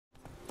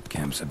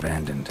once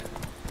abandoned,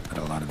 but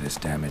a lot of this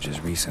damage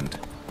is recent.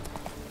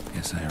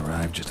 Guess I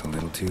arrived just a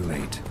little too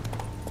late.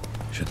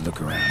 Should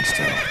look around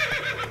still.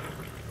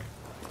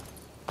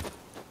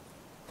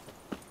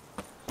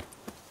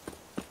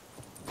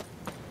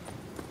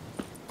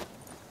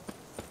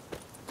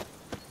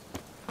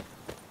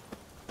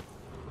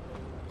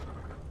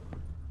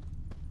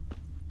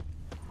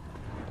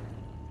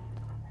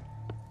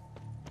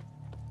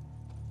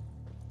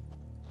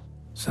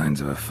 Signs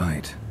of a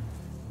fight.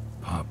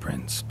 Paw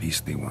prints,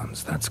 beastly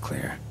ones, that's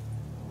clear.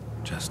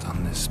 Just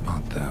on this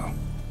spot, though.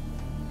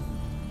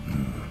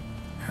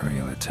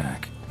 Aerial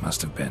attack.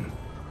 Must have been.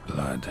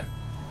 Blood.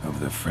 Of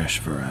the fresh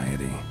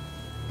variety.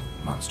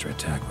 Monster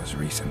attack was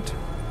recent.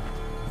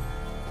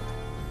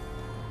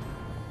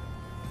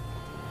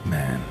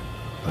 Man.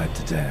 Bled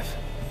to death.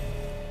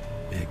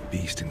 Big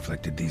beast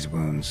inflicted these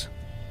wounds.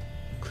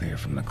 Clear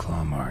from the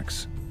claw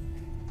marks.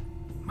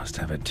 Must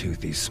have a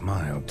toothy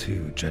smile,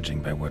 too,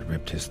 judging by what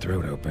ripped his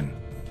throat open.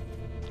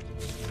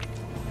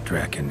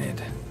 Draconid.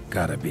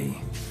 Gotta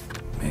be.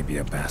 Maybe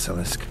a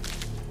basilisk?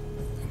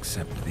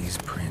 Except these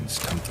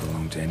prints don't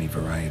belong to any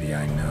variety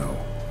I know.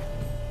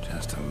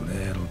 Just a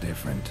little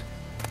different.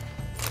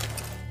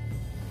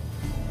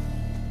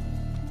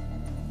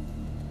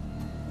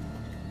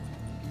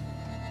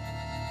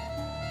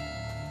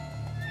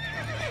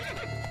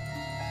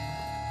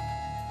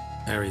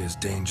 Area's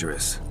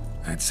dangerous.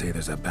 I'd say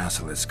there's a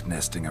basilisk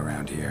nesting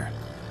around here.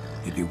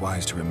 You'd be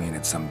wise to remain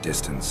at some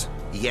distance.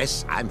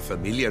 Yes, I'm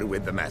familiar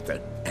with the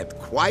matter, and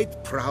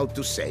quite proud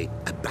to say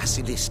a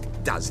basilisk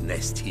does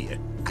nest here.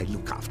 I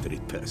look after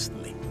it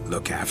personally.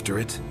 Look after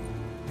it?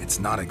 It's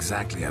not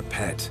exactly a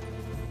pet.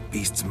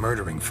 Beast's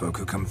murdering folk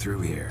who come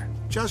through here.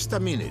 Just a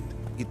minute.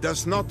 It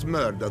does not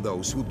murder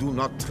those who do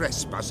not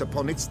trespass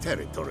upon its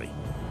territory.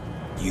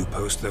 You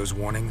post those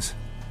warnings?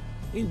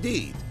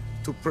 Indeed,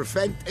 to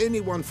prevent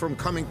anyone from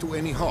coming to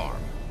any harm.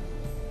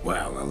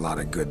 Well, a lot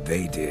of good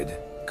they did.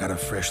 Got a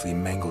freshly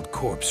mangled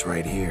corpse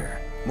right here.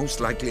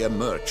 Most likely a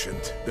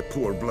merchant, the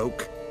poor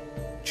bloke.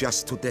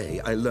 Just today,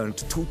 I learned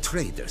 2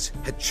 traders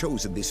had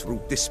chosen this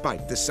route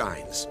despite the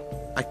signs.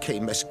 I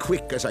came as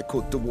quick as I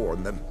could to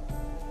warn them.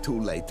 Too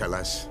late,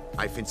 alas.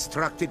 I've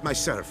instructed my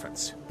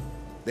servants.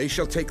 They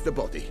shall take the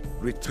body,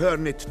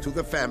 return it to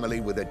the family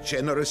with a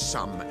generous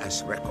sum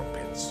as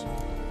recompense.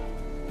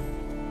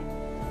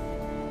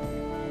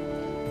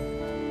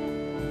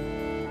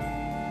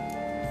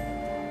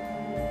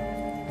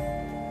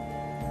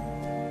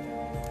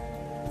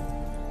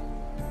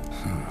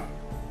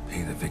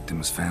 Pay the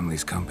victim's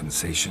family's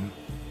compensation?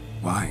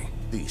 Why?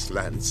 These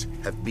lands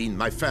have been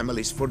my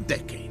family's for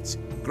decades,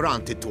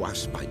 granted to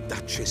us by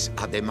Duchess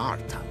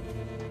Ademarta.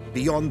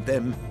 Beyond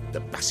them, the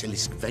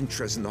basilisk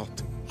ventures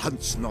not,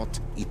 hunts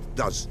not, it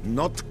does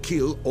not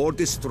kill or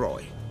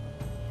destroy,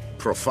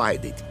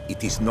 provided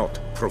it is not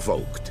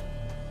provoked.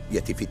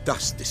 Yet if it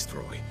does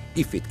destroy,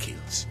 if it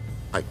kills,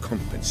 I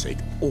compensate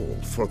all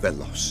for the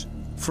loss,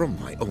 from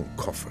my own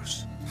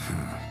coffers.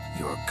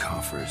 Your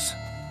coffers.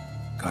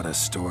 Got a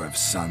store of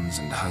sons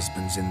and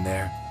husbands in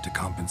there to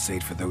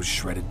compensate for those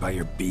shredded by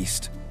your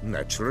beast?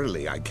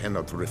 Naturally, I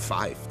cannot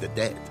revive the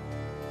dead,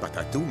 but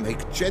I do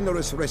make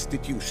generous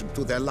restitution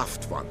to their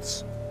loved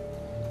ones.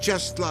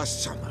 Just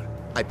last summer,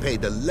 I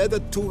paid a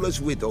leather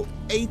tooler's widow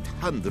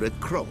 800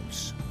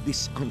 crowns,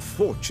 this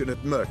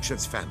unfortunate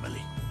merchant's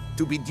family,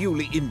 to be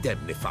duly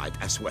indemnified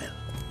as well.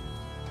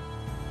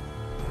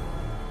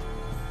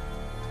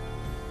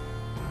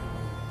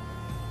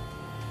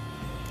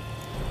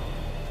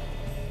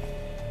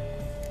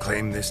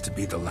 Claim this to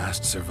be the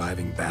last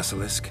surviving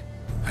basilisk?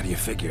 How do you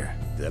figure?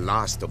 The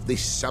last of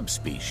this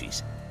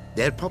subspecies.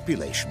 Their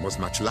population was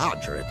much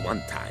larger at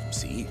one time,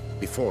 see?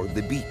 Before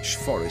the beech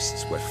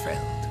forests were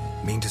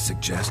felled. Mean to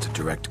suggest a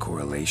direct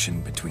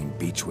correlation between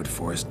beechwood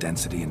forest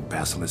density and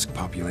basilisk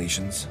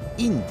populations?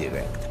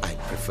 Indirect, I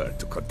prefer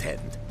to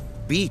contend.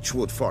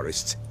 Beechwood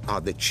forests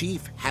are the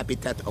chief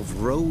habitat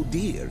of roe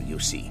deer, you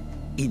see.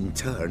 In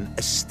turn,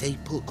 a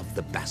staple of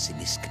the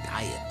basilisk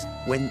diet.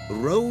 When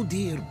roe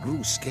deer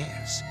grew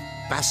scarce,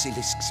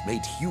 basilisks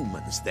made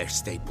humans their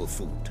staple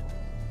food.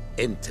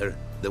 Enter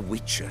the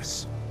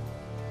witchers.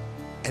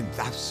 And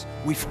thus,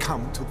 we've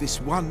come to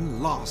this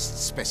one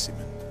last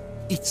specimen.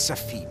 It's a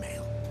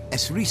female.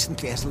 As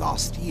recently as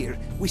last year,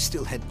 we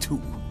still had 2.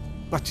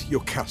 But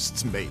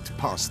Jocast's mate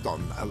passed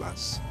on,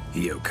 alas.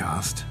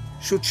 Jocast?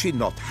 Should she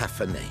not have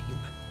a name?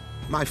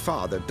 My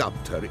father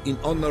dubbed her in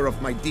honor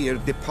of my dear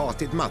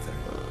departed mother.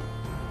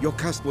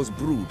 Jocast was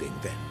brooding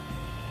then.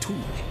 2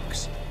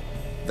 eggs.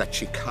 That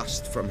she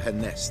cast from her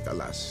nest,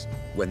 alas,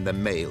 when the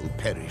male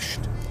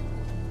perished.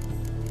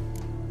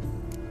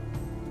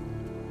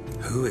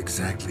 Who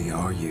exactly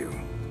are you?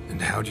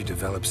 And how'd you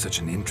develop such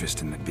an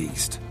interest in the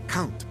beast?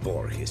 Count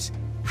Borges,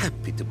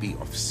 happy to be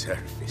of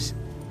service.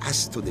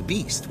 As to the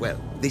beast,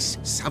 well, this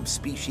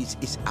subspecies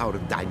is our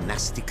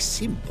dynastic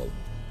symbol.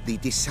 The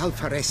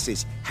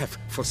Desalfareses have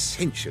for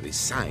centuries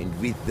signed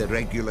with the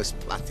Regulus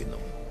Platinum.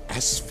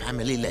 As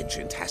family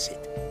legend has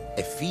it,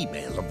 a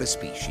female of the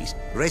species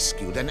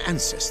rescued an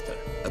ancestor,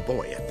 a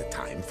boy at the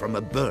time, from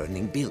a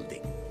burning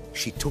building.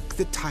 She took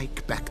the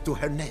tyke back to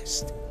her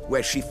nest,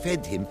 where she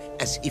fed him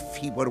as if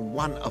he were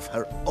one of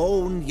her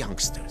own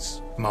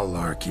youngsters.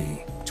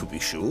 Malarkey. To be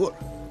sure,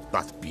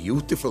 but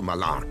beautiful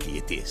malarkey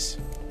it is.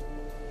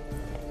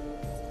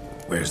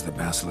 Where's the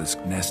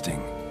basilisk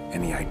nesting?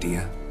 Any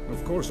idea?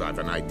 Of course I've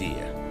an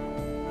idea,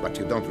 but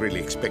you don't really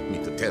expect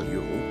me to tell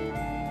you.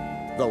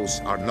 Those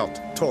are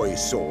not toy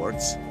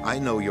swords. I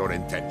know your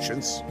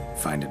intentions.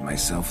 Find it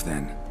myself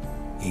then.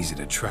 Easy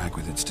to track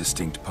with its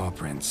distinct paw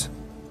prints.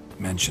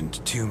 Mentioned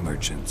 2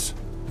 merchants,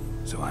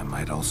 so I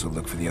might also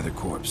look for the other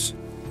corpse.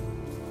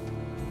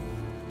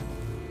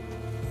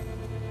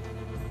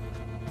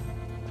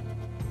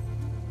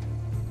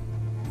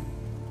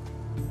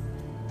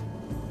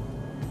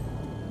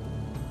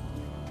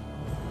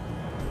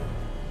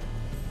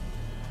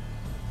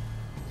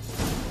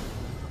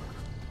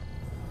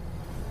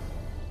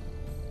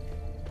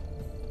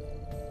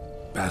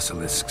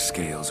 Basilisk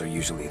scales are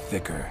usually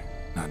thicker,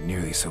 not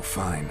nearly so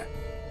fine.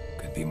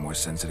 Could be more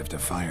sensitive to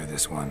fire,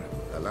 this one.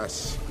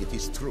 Alas, it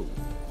is true.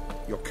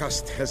 Your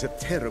cast has a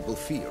terrible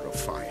fear of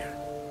fire.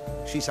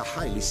 She's a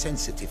highly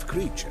sensitive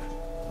creature.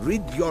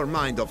 Rid your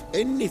mind of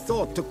any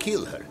thought to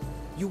kill her.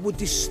 You would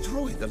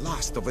destroy the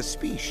last of a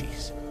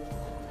species.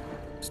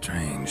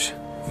 Strange.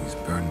 These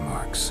burn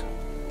marks.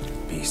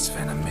 Beast's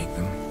venom make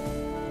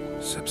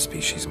them?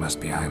 Subspecies must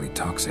be highly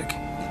toxic.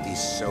 It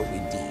is so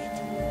indeed.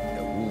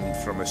 A wound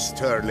from a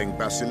sterling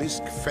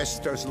basilisk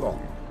festers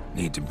long.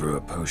 Need to brew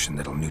a potion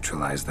that'll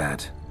neutralize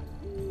that.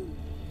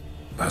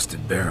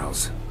 Busted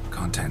barrels.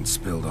 Contents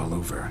spilled all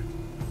over.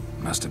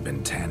 Must have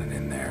been tannin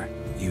in there.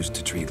 Used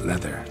to treat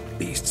leather.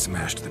 Beast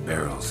smashed the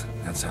barrels.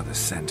 That's how the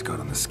scent got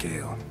on the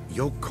scale.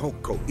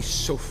 Yokoko is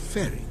so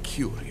very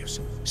curious.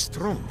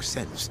 Strong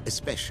scents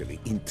especially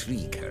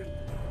intrigue her.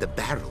 The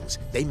barrels,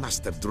 they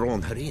must have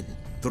drawn her in.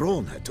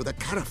 Drawn her to the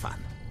caravan.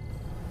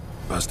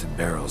 Busted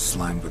barrels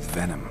slimed with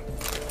venom.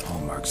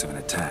 Hallmarks of an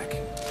attack.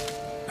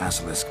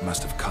 Basilisk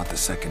must have caught the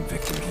second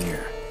victim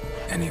here.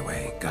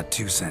 Anyway, got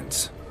 2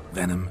 scents.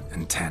 Venom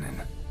and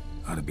tannin.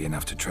 Ought to be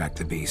enough to track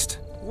the beast.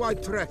 Why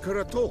track her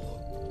at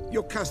all?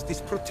 Your caste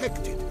is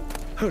protected.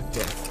 Her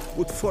death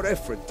would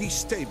forever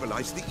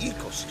destabilize the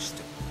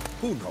ecosystem.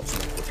 Who knows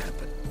what would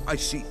happen? I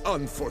see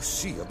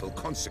unforeseeable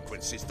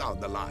consequences down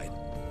the line.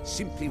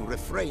 Simply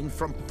refrain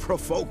from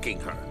provoking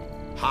her.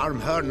 Harm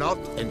her not,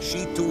 and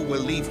she too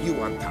will leave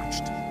you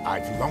untouched.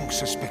 I've long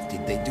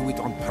suspected they do it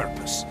on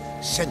purpose.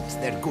 Scent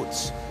their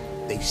goods.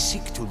 They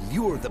seek to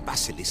lure the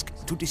basilisk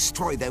to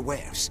destroy their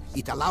wares.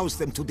 It allows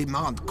them to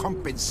demand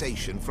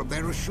compensation from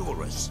their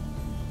assurers.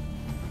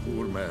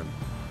 Poor man.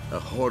 A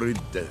horrid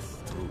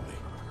death, truly.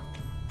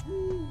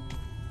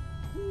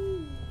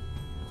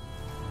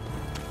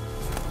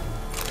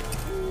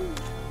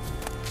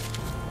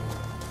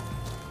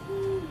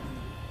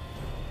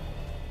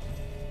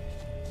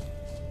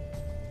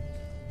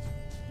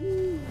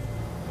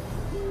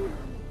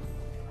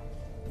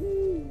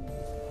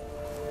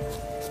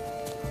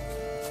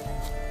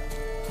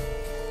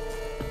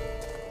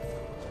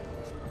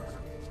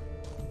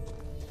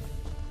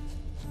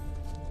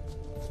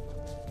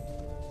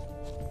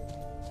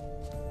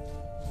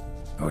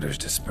 Odors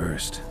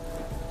dispersed.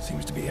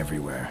 Seems to be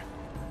everywhere.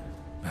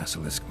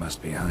 Basilisk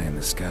must be high in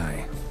the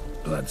sky.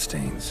 Blood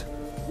stains.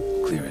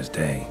 Clear as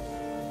day.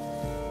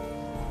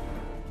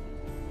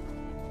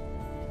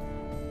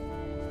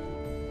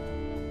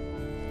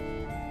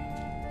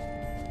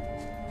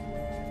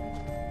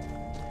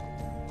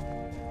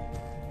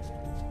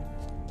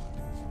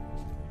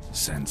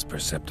 Sense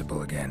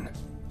perceptible again.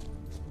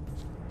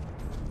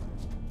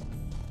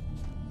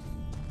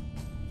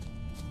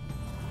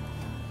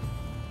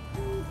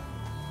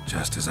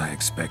 Just as I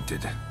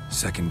expected.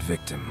 Second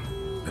victim,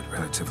 but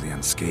relatively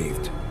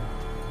unscathed.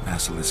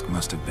 Basilisk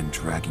must have been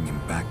dragging him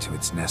back to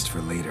its nest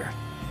for later.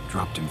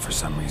 Dropped him for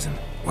some reason.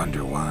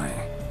 Wonder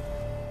why.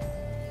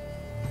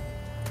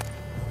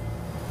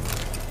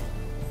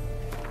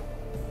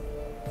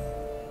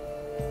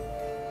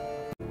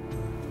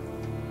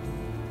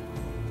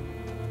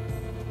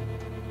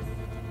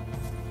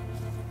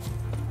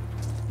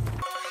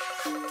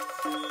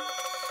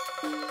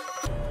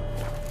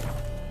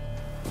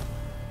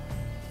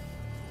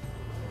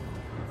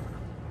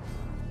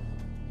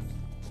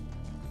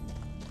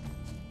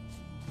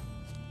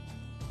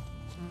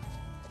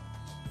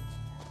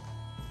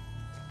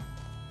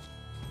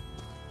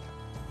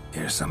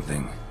 Hear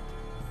something,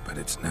 but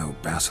it's no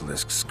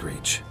basilisk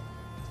screech.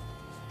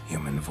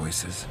 Human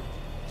voices?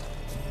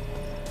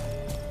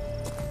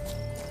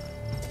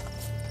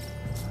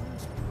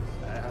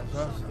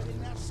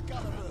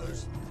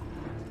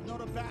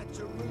 Not about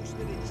to roost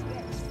in its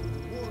nest.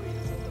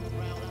 Warriors on the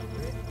prowl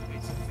under it.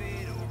 It's a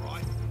fear, all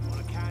right. On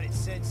account it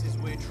senses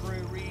we're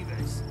true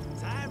reavers.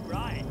 Damn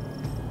right.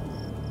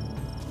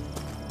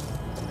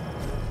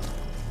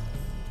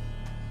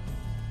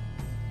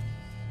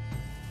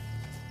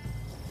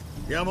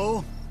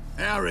 Yamo,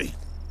 Harry,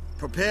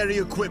 prepare the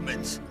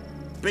equipment.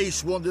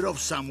 Beast wandered off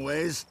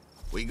somewheres.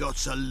 We got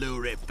to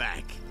lure it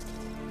back.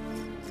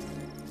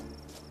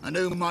 And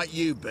who might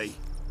you be?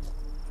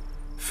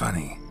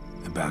 Funny.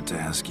 About to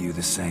ask you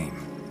the same.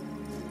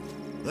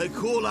 They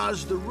call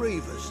us the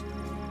Reavers.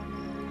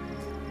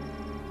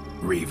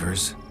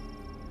 Reavers?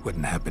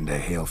 Wouldn't happen to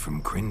hail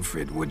from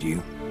Crinfrid, would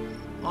you?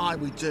 Aye,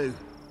 we do.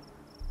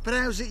 But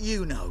how's it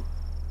you know?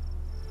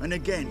 And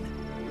again,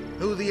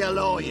 who the hell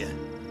are you?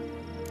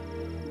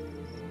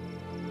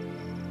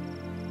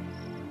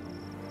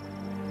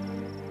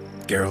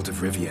 Geralt of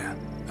Rivia.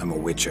 I'm a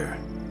witcher.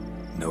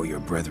 Know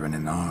your brethren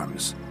in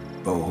arms.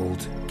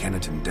 Bohold,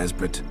 Kenneton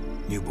Desperate,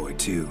 New Boy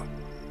too.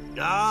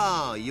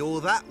 Ah, you're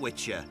that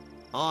witcher.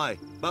 Aye,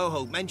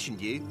 Bohold mentioned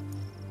you.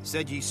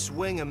 Said you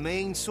swing a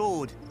mean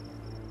sword.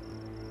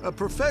 A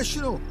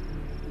professional.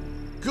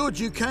 Good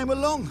you came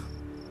along.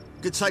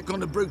 Could take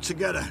on the brute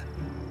together.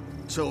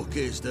 Talk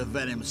is the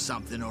venom's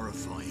something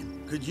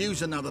horrifying. Could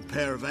use another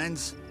pair of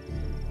hands.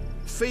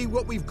 Fee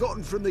what we've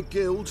gotten from the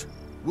guild.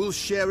 We'll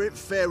share it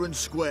fair and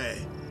square.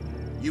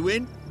 You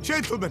in?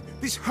 Gentlemen,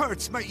 this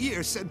hurts my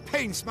ears and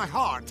pains my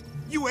heart.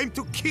 You aim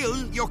to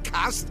kill your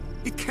caste?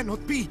 It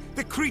cannot be.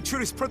 The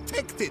creature is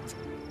protected.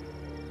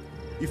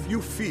 If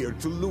you fear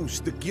to lose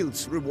the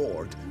guild's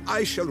reward,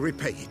 I shall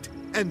repay it,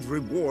 and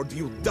reward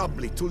you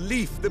doubly to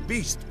leave the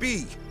beast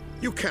be.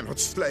 You cannot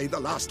slay the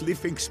last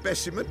living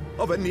specimen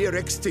of a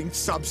near-extinct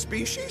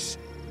subspecies.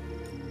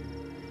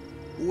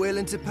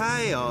 Willing to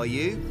pay, are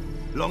you?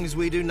 Long as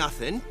we do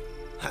nothing?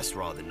 That's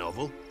rather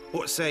novel.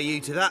 What say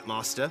you to that,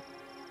 master?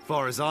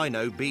 Far as I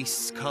know,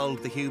 beasts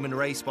culled the human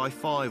race by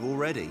 5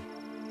 already.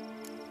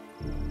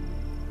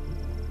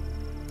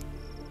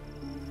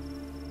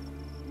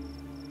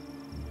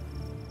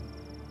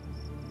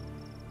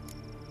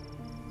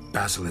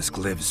 Basilisk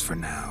lives for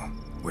now.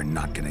 We're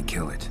not gonna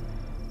kill it.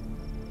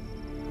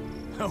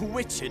 A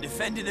witcher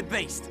defending a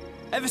beast.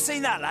 Ever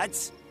seen that,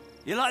 lads?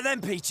 You like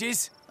them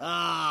peaches?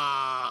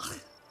 Ah,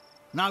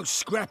 no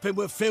scrapping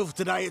with filth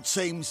today, it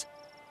seems.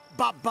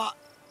 But,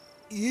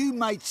 you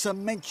made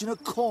some mention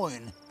of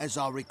coin, as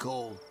I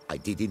recall. I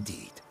did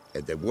indeed.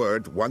 And the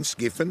word once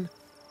given...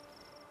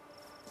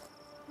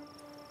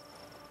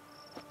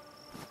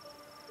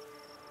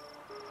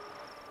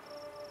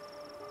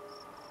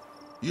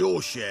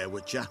 Your share,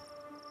 Witcher.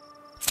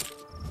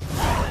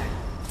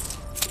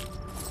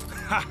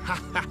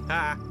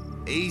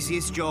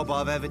 Easiest job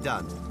I've ever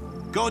done.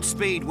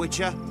 Godspeed,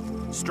 Witcher.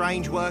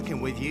 Strange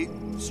working with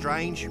you.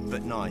 Strange,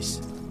 but nice.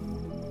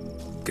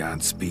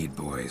 Godspeed,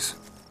 boys.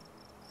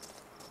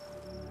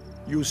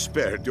 You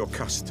spared your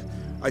caste.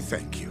 I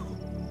thank you.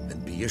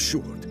 And be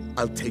assured,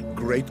 I'll take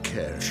great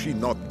care she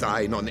not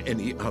dine on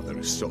any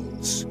other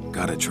souls.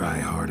 Gotta try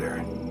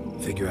harder.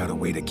 Figure out a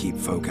way to keep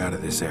folk out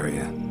of this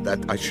area. That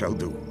I shall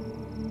do.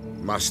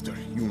 Master,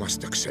 you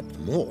must accept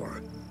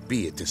more,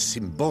 be it a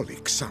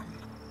symbolic sum.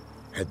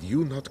 Had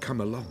you not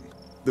come along,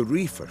 the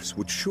Reefers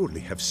would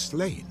surely have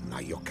slain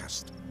my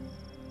Yokast.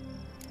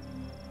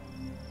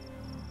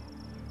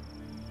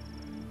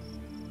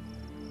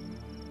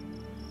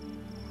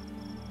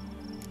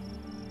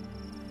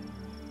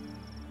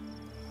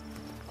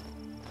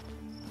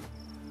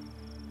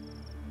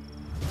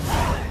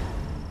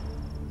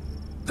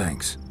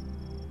 Thanks.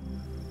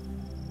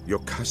 Your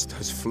caste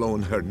has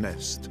flown her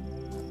nest.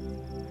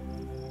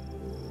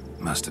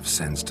 Must have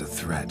sensed a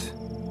threat.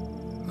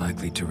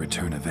 Likely to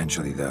return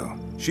eventually, though.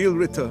 She'll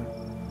return.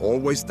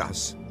 Always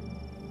does.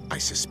 I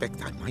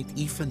suspect I might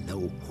even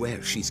know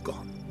where she's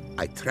gone.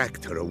 I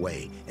tracked her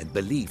away and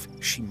believe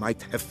she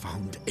might have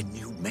found a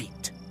new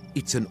mate.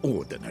 It's an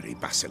ordinary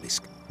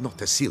basilisk,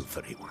 not a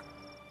silvery one.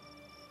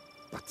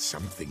 But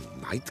something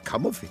might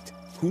come of it.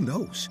 Who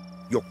knows?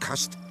 Your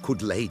caste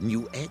could lay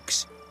new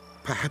eggs.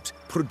 Perhaps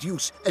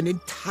produce an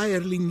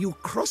entirely new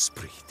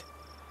crossbreed.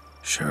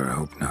 Sure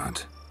hope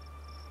not.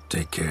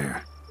 Take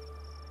care.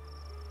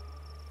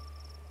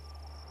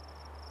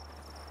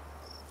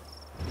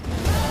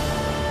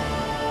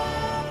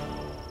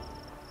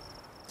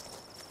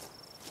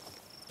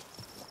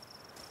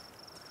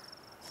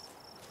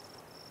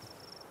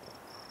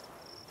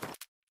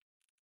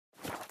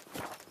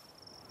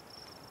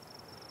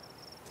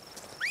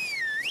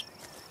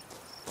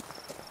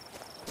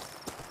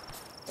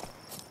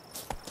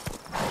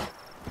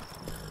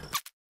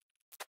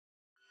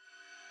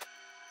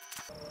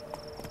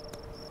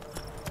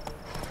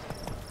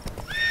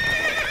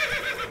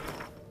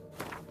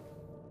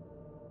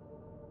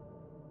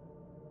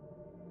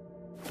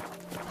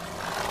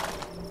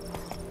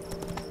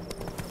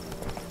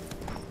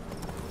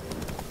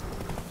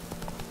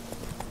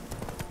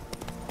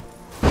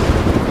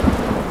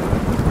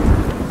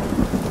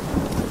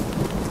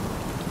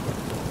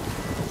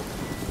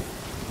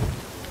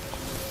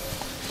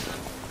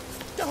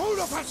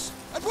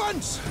 At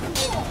once!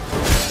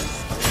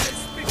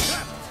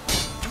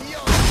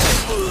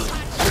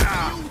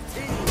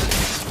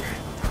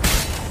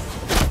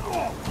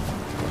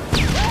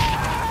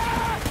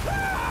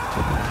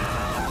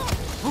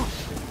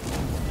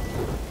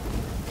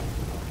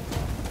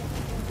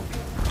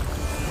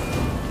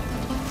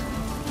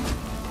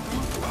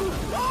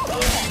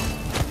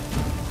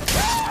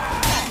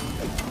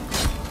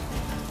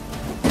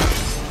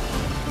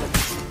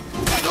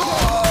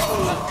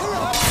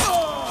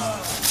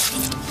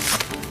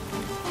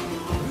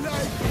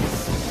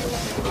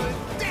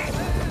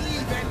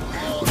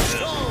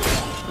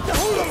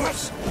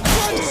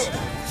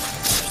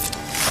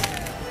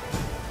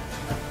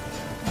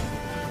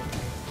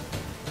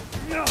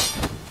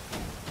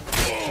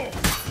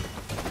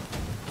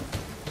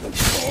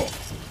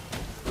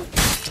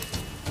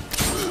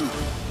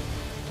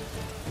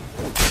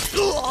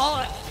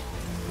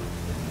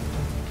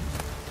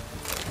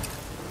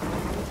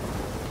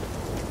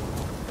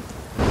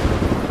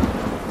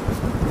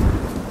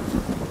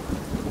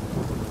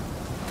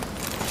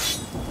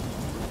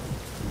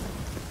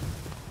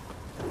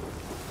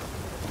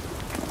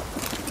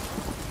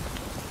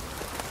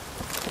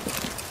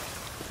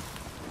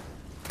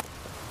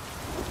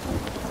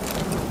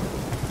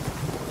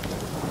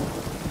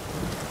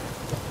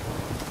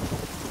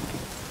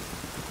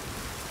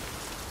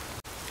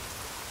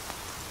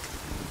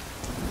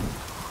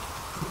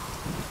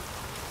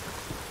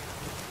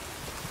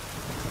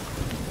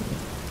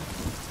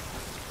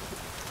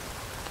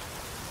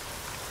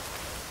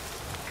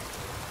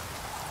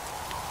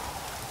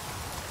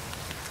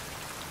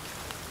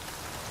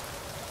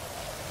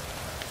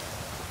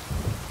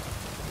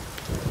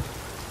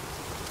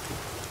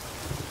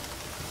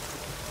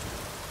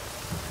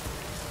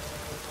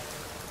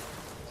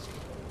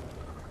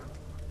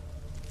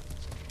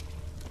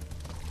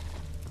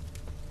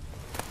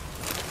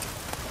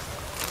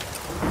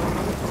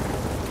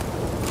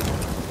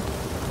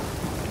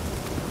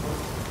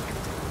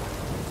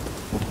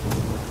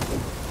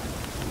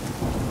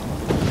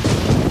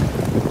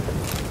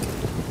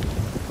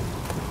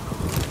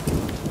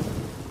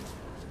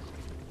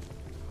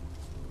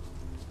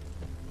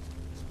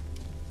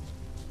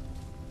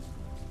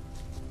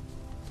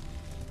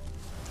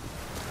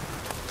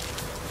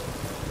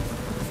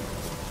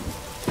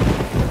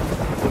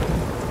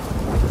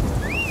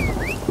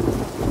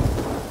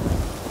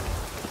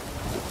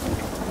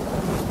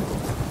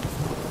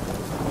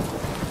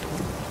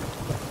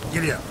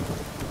 Giddy up.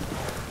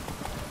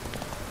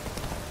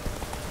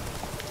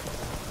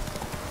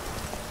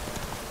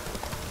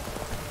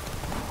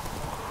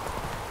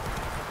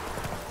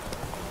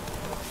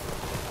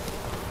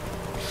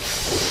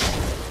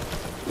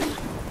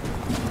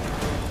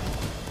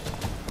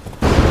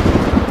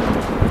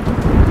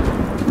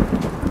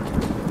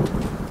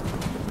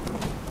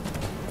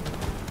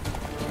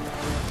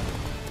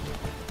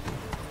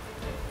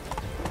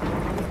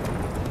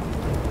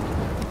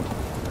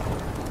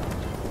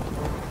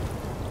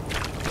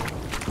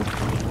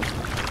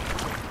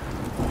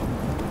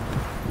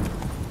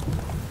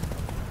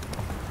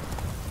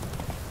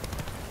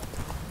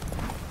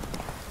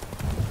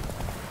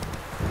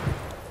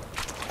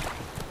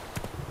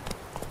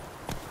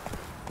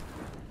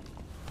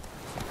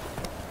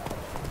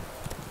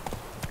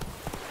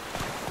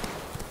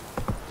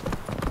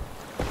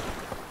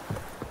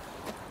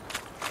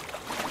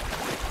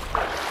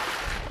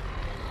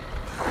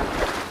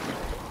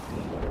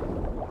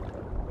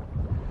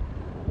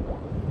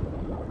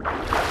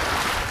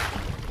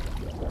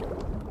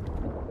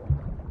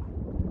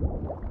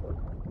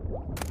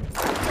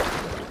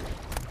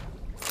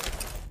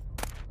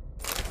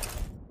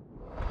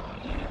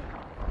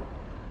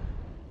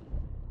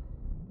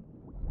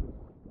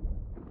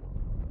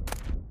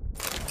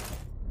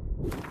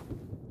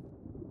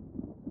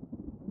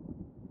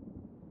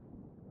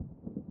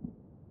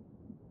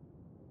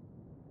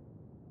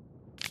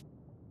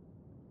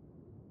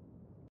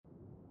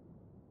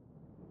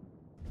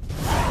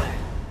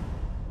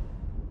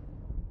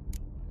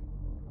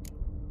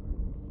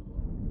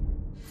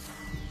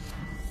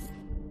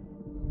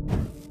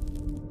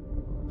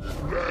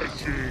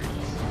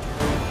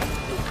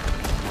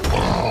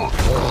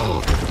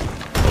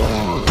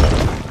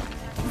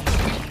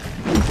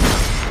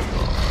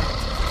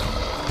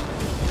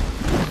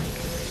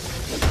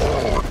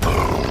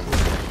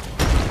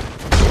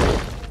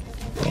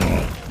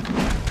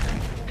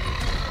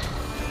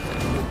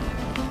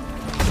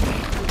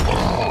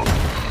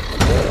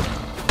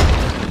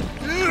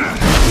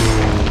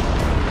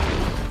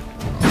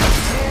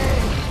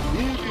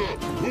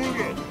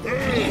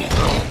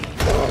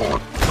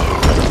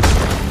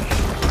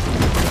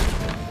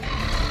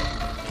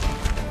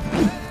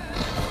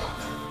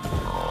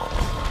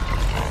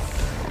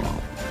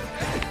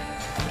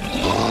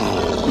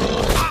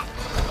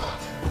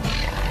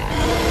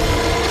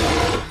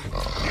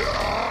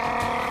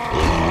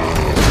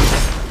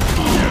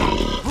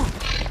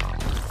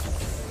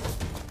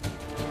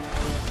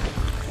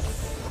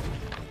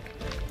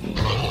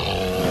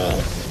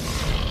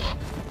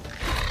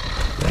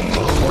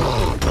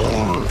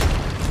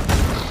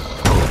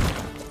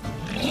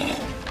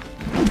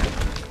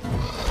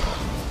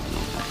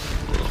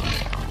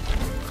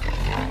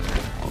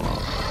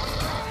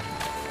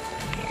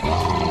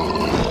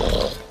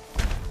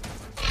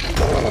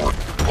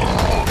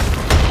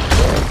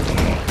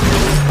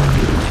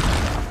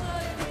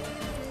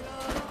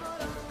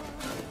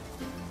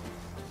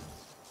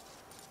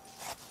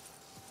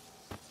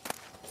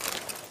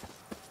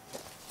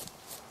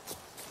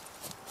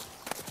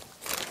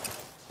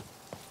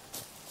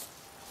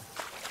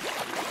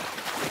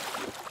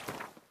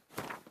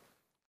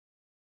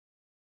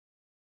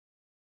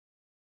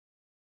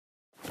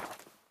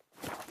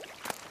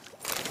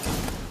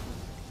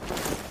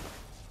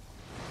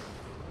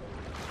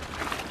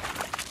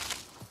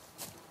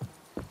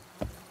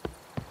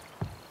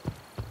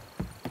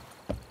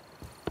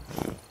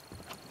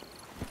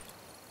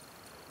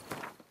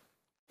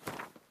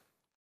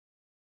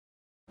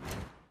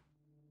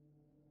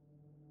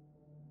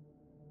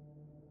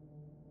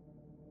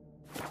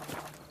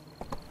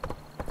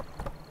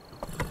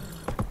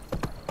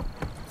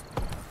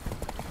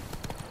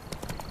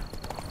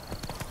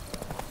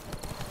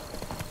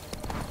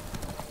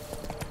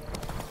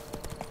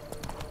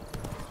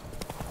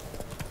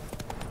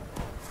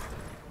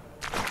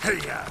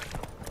 Yeah.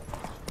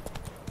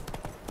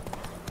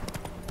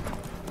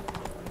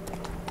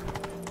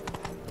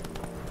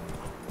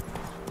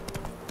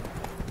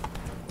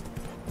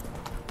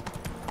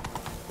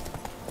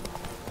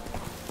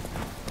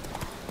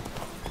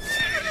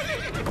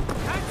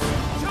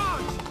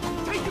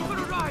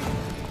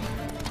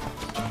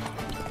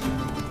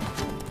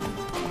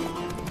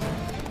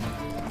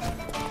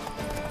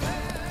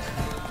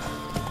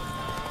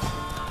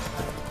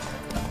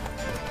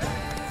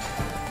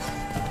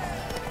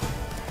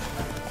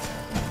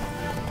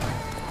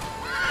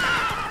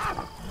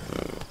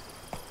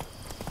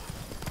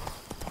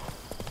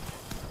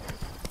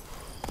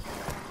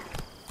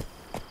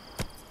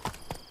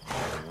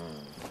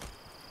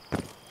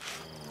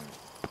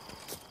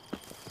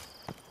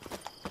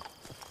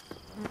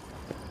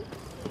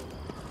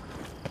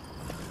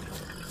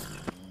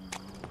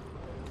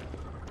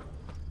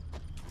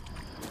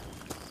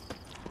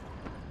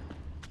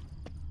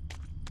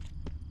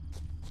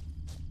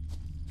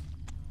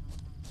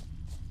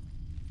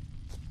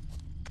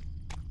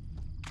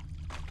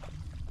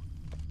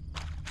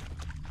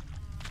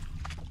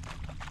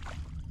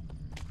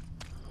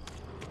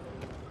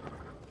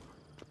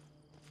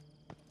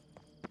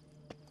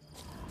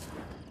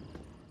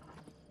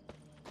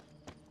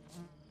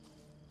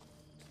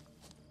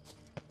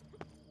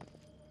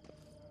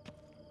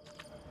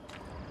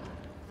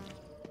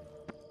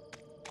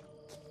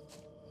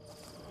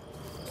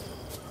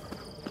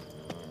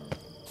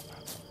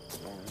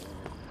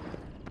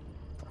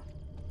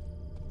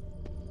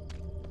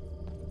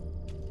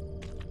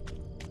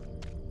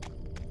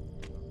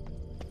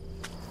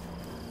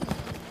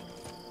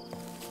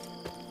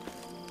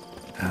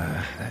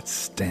 That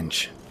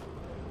stench.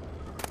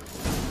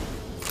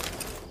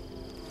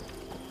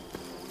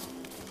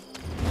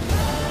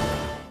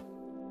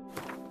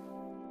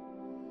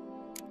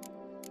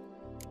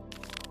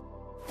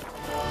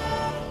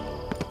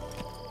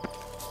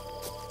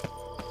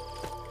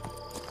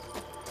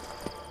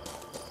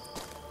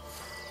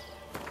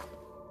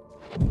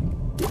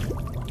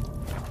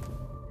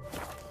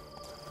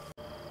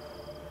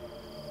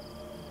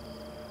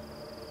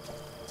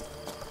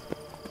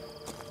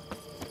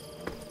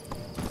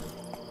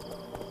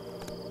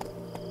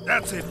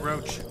 That's it,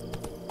 Roach.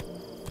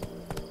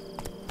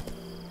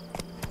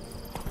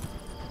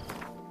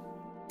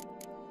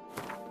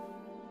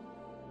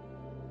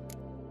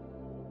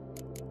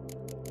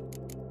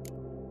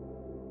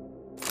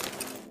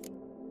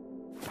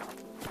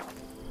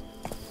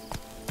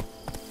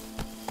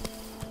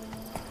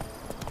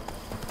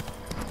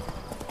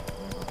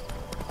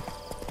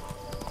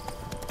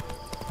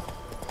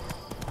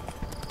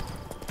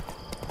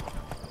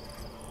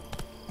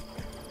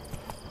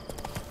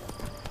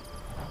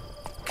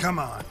 Come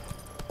on.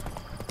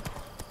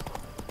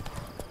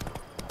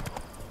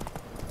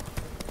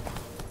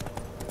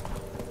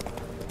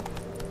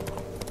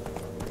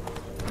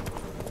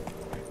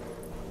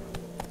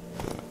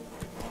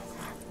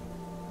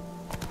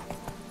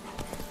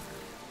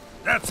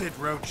 That's it,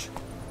 Roach.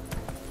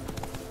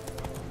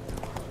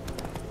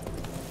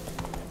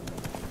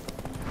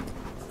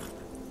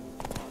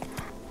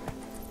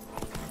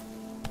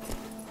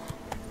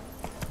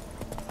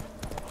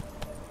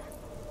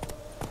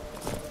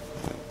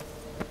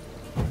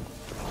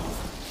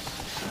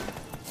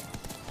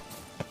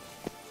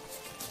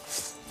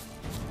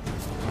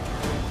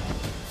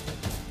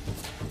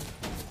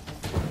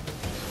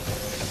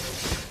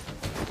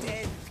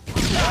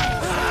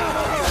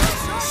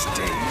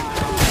 Stay.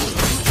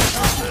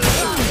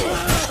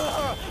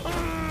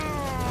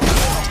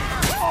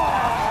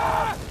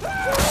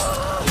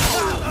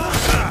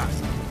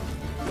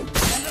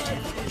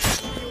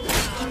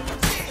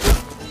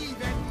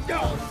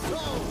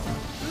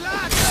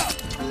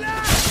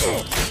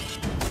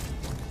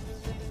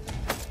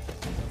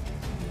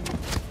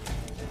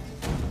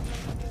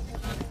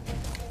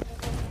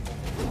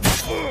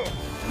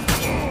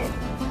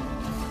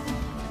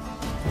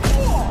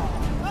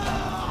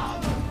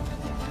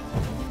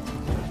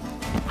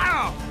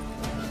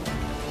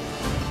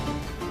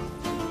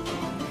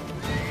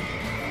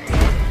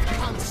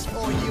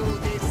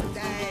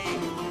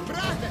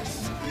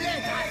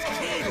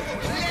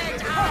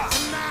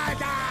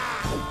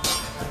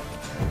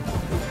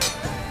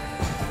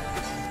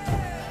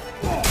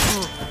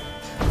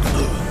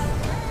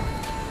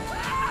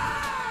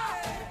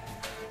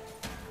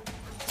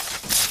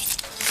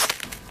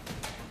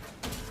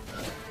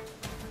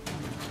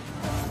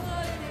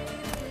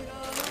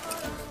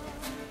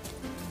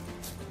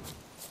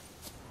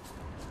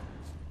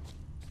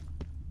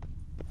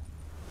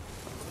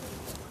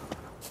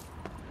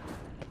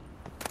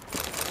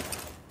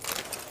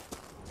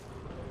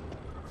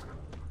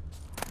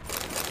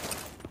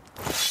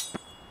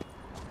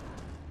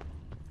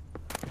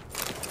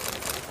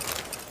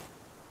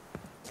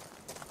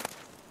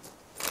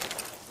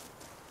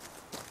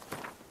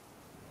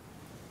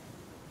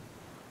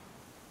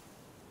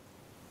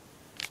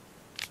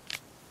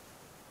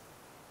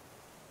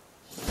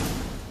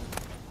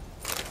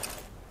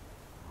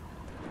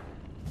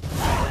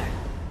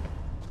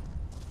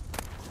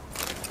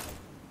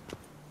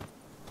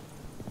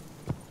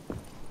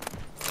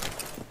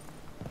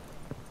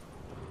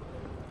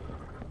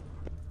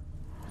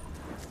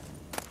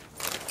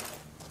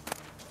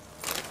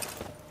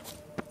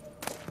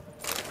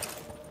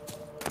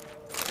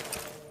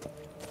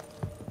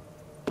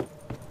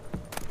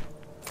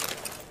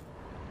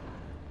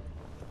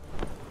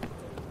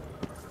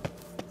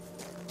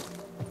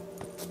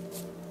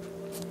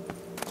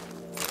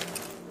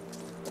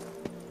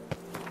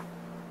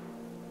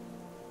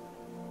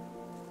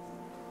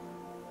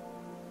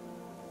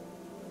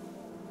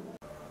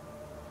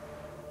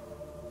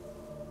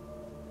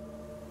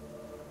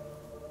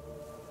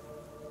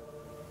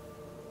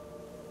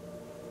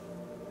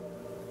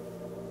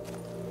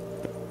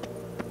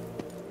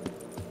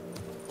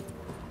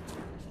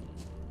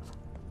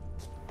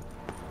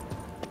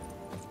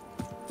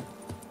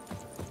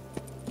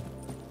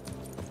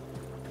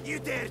 You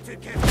dare to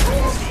get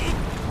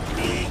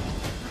me?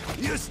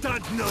 You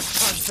stand no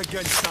chance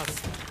against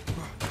us.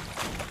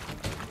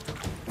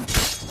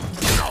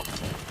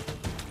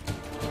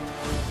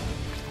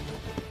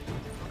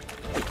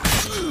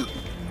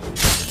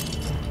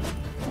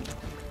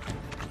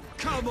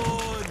 Come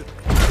on!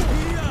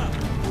 Here!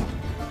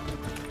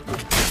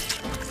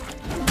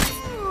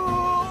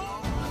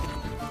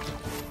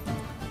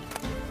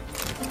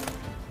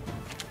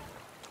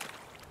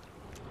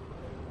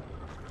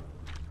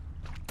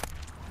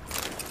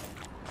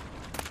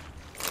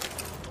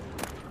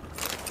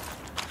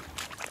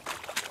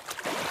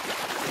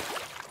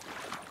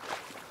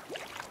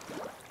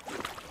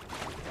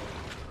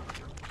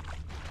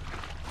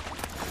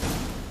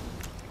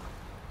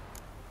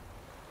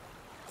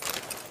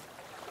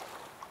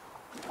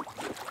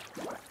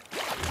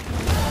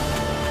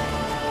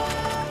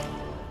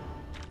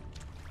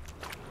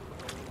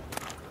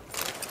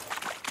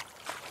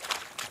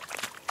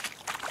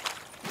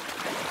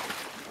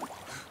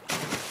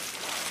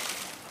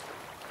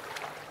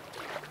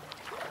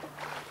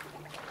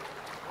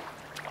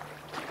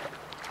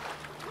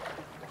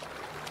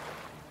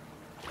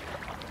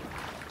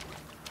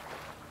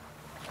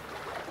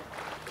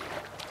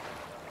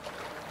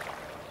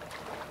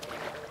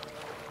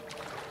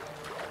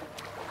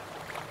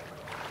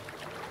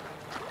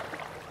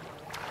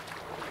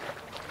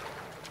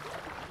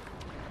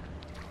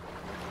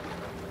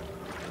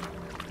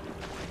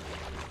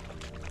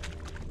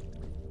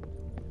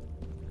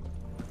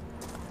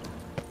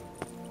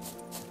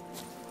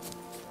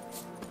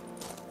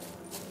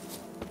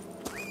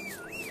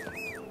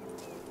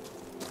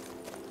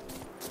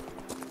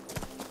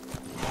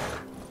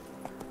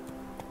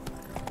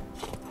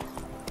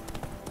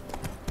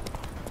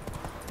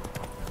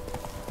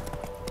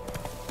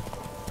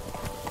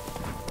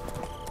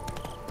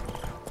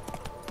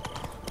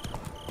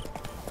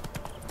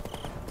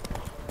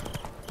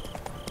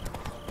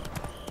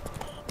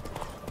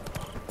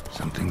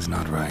 Something's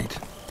not right.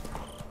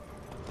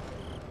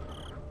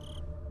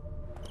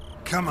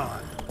 Come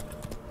on.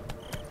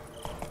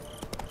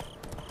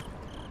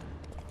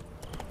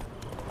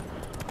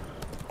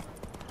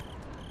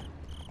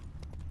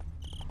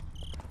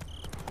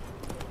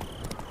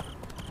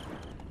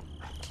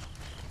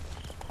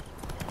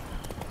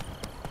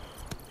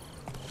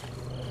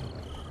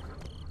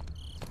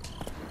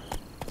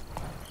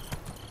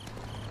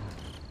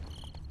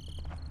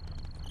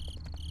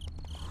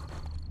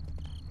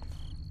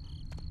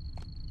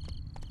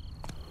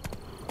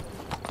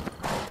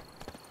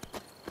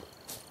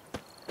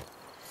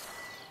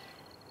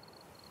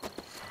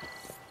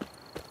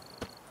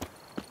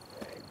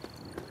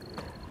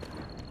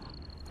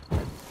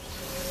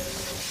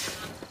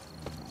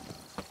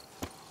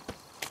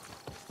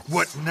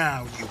 What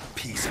now, you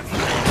piece of...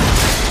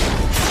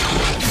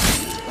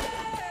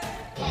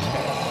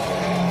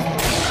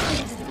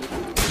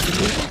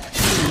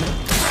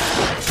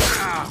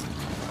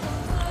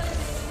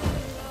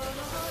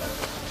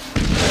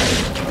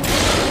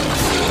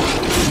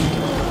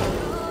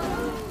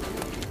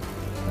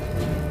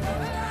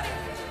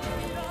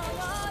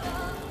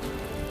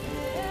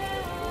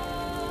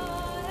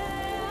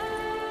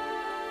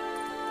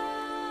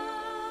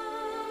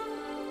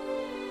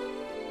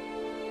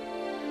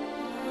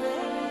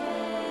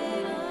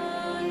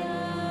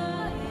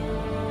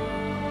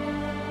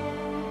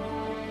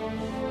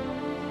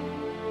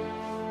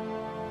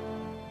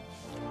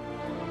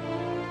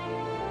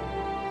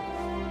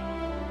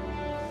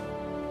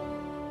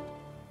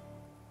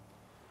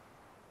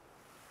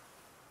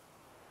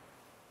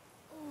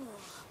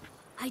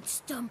 I'd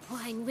stomp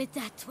wine with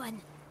that one.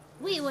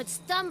 We would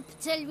stomp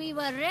till we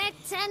were red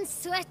and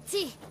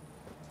sweaty.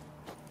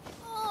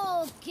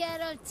 Oh,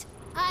 Geralt,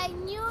 I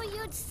knew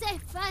you'd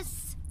save us.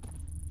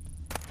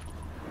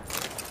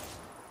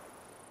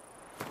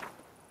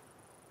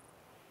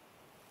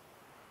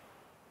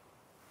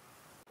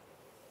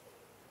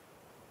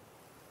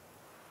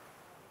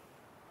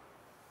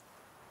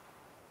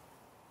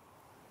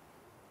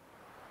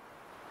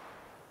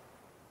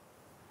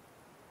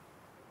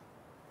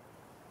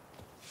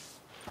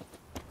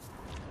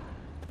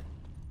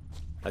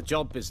 A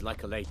job is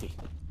like a lady.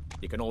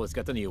 You can always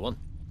get a new one.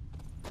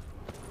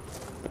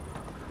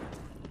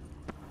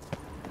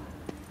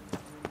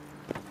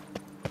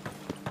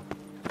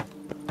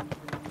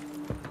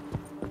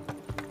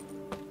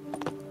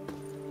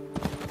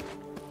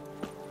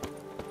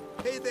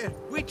 Hey there,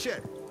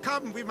 Witcher!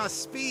 Come, we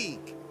must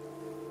speak!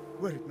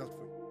 Were it not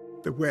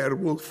for the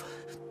werewolf...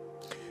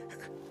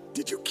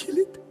 Did you kill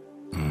it?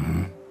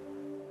 Mm-hmm.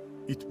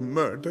 It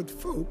murdered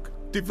folk,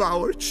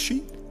 devoured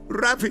sheep,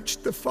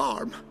 ravaged the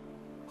farm.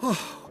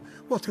 Oh,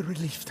 what a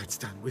relief that's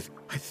done with.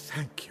 I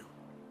thank you.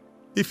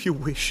 If you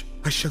wish,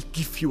 I shall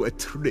give you a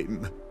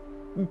trim.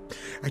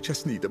 I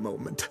just need a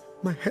moment.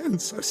 My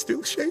hands are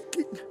still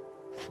shaking.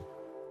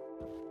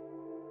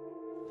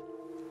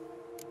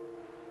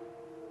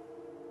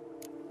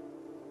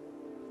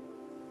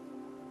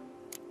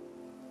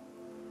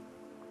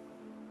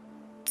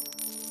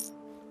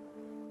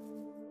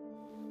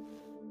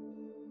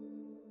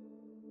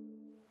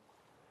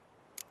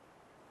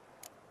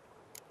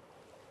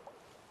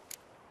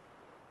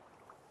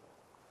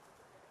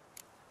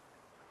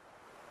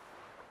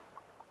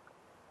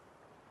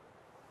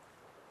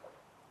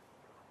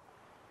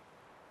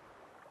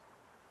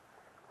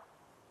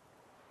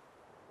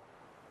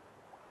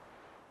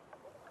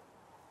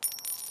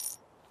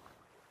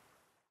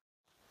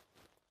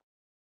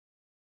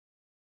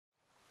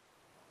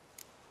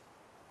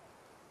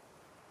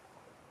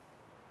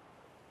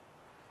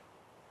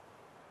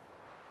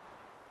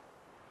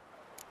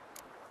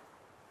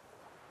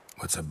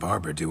 What's a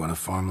barber do on a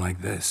farm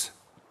like this?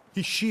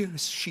 He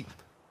shears sheep,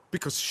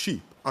 because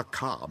sheep are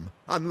calm,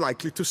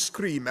 unlikely to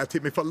scream at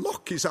him if a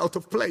lock is out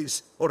of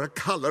place or a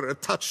color a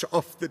touch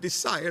off the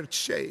desired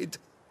shade.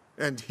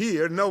 And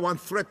here no one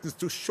threatens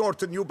to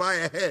shorten you by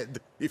a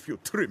head if you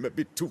trim a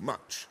bit too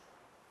much.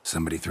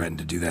 Somebody threatened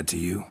to do that to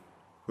you?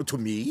 To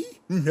me?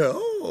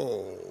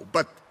 No,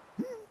 but,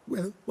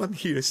 well, one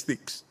hears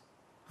things.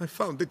 I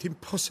found it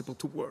impossible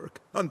to work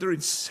under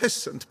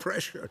incessant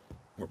pressure.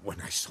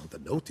 When I saw the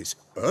notice,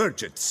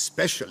 urgent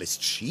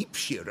specialist sheep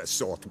shearer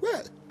sort,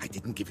 well, I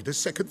didn't give it a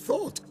second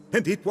thought.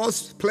 And it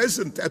was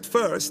pleasant at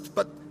first,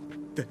 but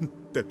then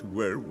that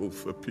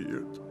werewolf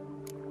appeared.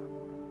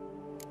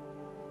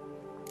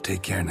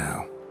 Take care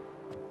now.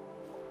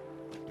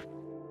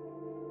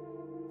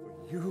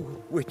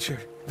 You, Witcher,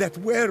 that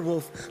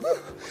werewolf,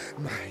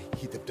 my,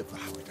 he'd have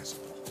devoured us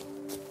all.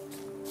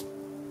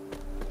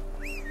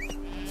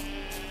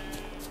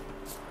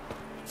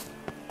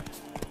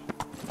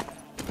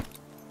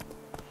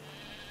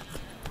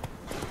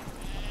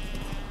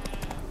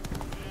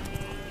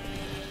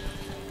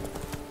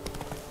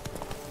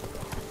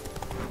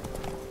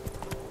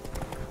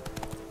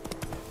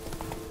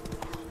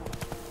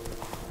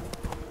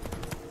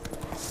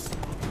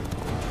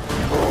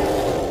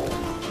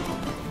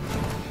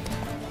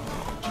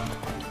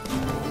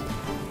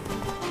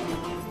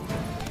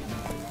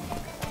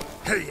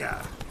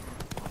 Hey-ya!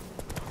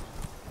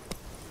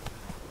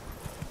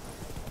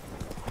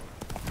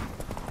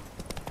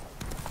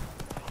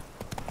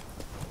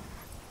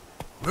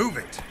 Move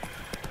it!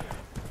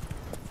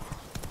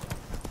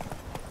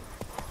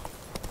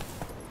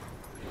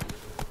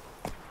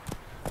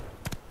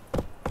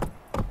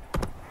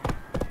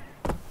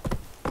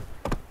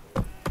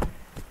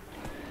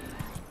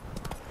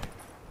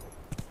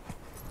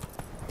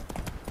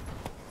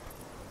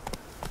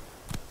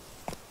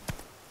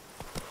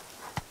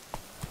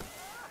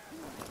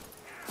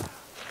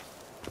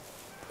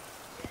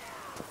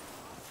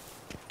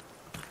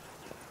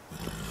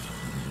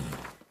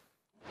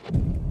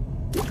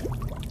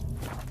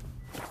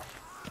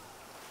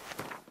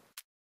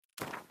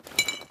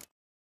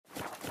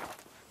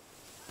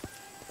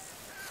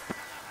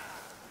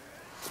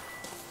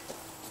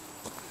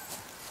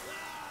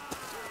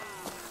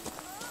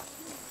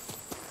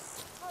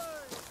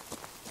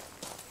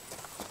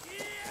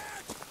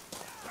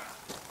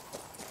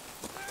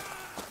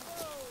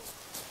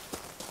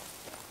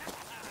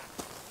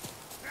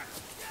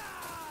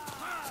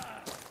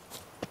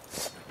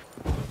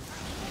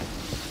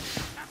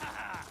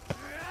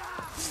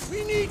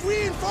 We need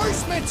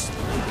reinforcements!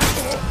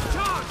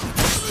 Charge!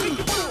 Take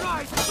him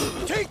alive!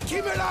 Take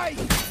him alive!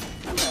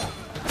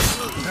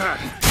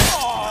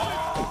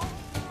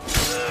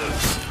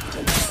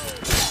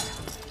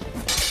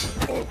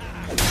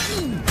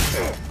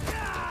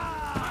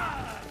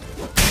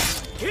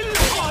 Kill the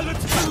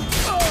harlot!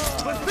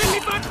 But bring me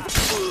back!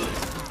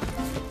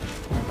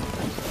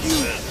 You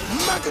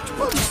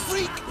maggot-bum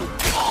freak!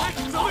 Back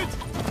from it!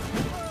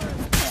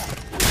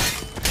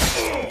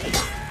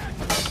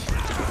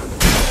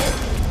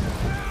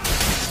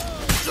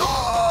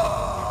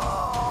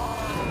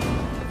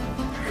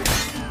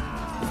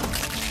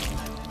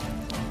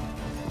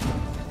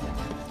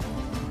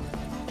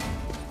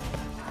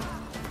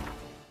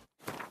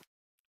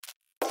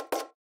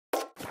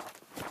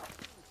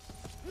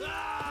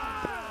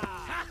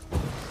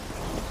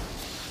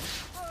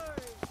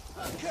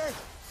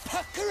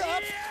 Pucker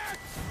up!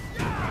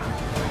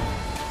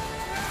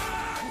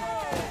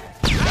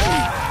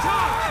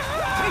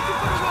 Take it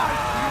for a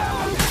ride!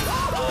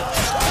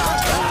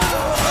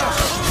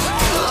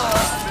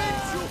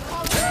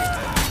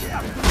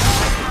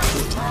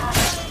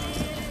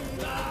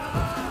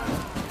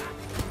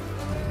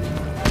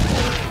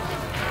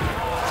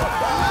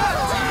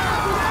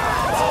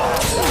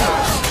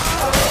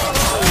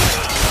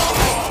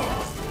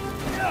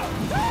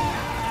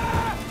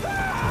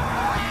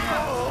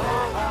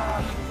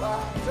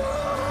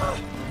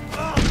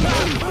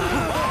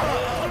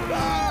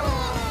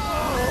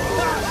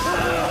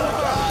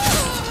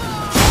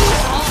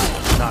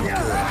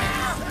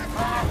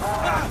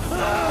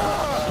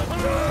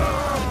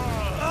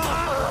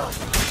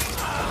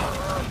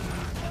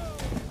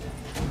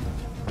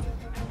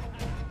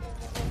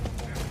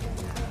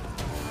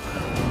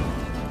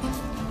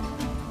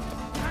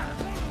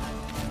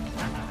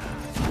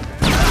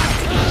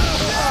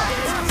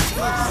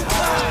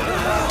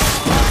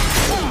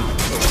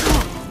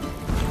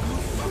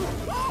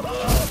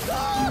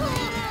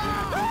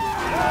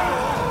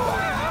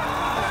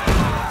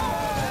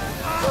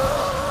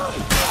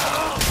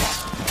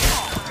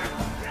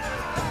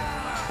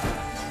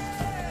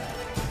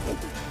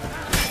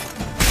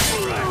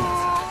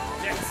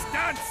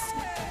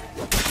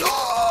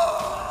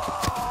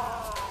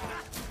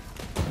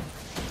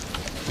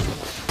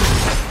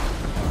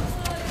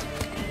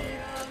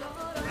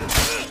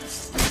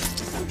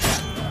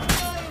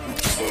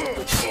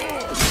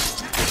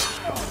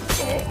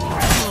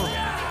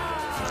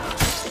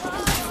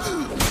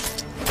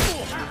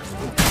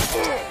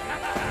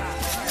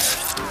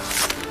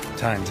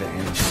 time to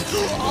end.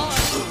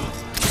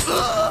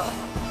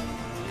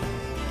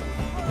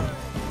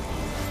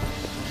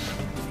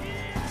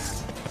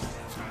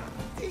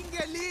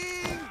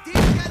 Ding-a-ling,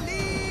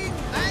 ding-a-ling,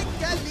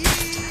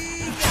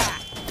 bang-a-ling!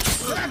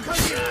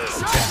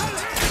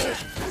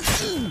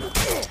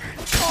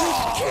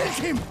 Killed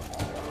him!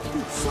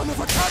 You son of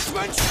a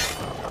catchment!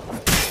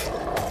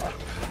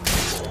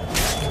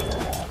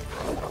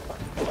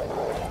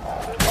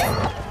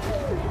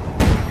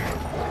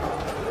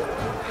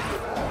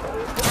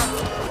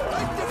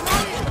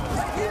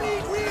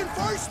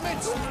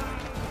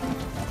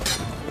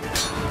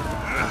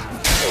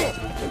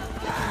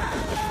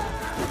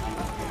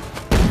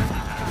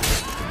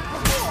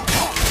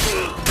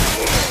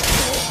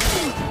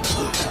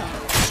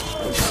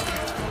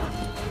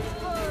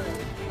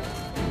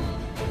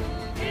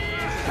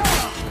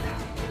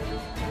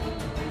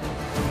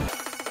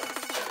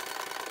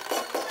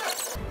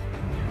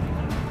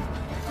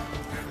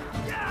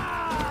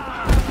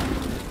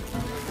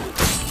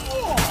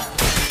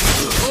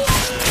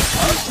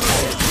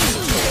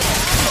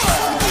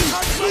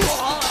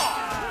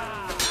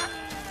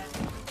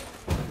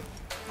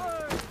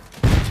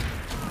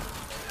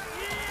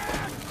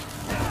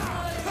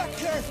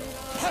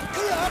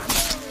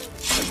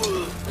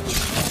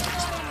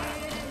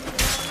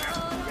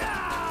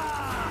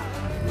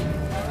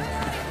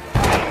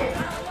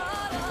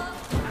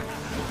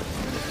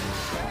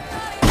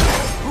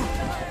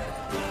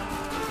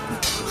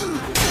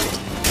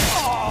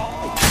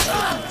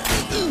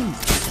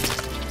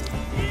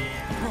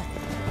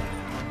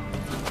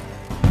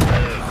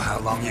 How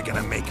long you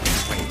gonna make me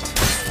wait?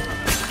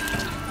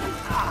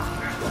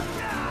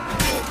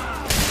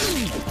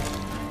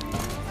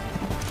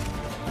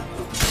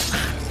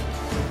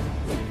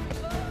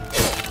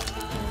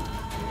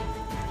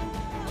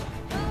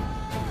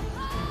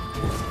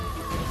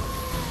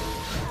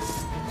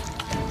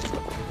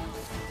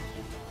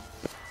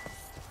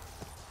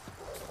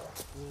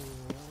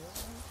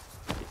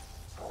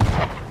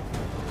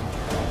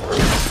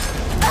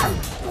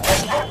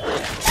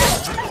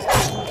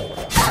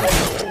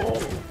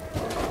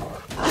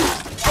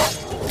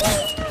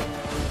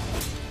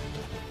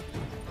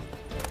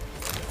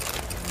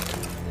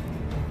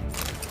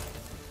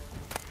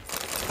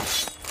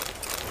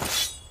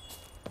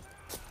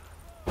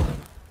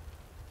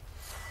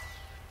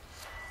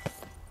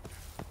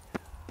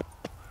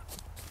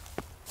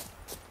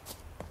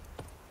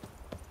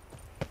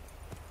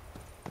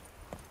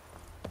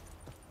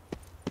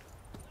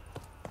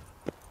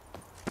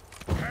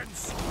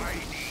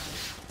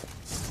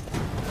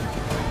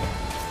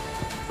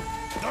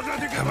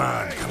 Come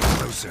on, come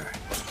closer.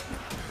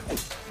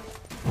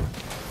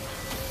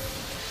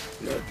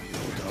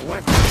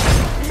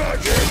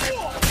 Magic!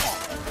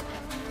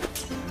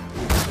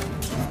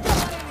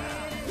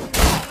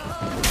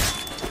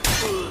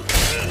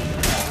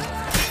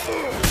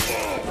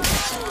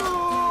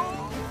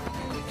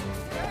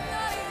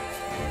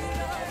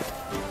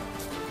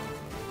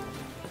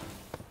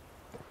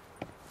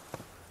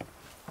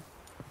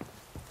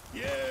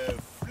 Yeah,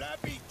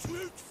 flappy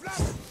truth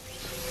flap!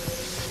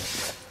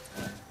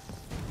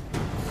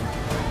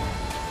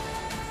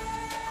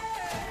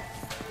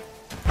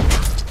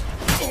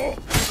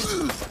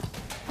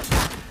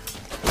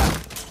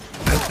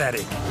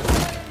 Pathetic.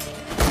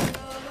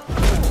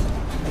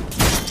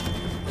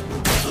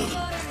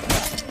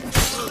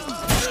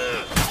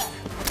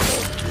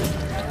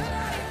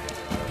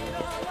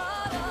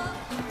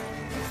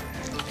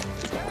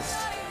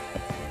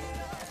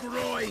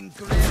 Groin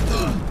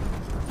grinder!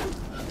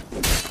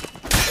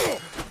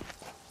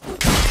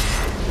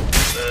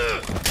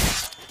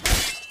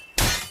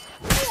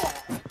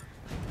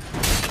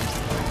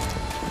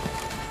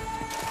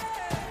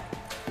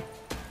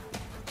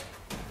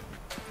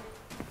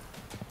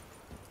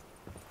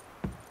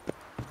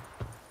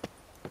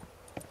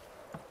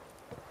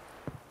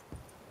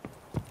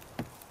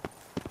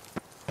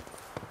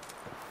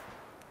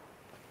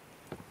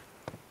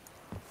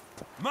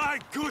 My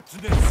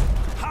goodness!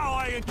 How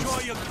I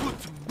enjoy a good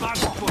man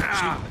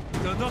butching!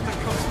 They're not a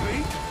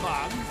complete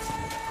man.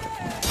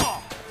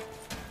 Oh.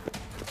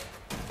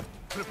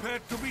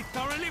 Prepared to be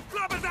thoroughly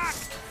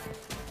flabbergasted!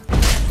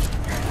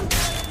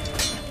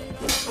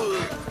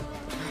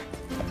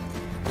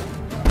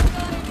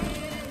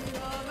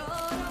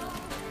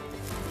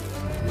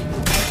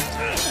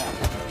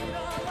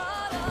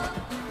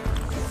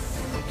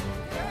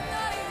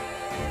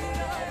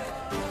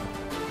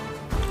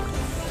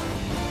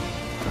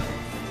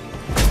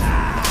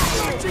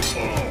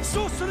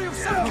 Sorcery of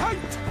some kind!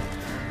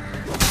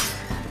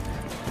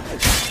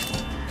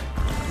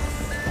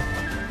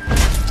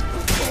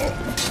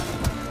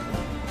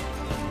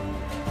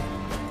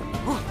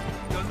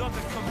 You're not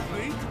a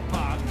complete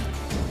man.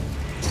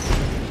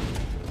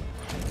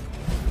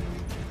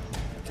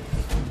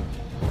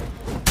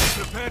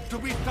 Prepared to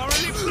be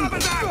thoroughly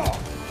flabbergasted!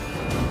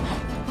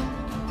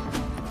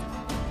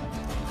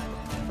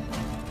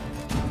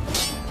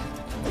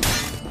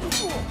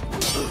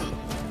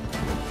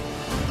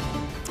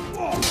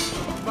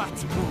 That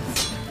move.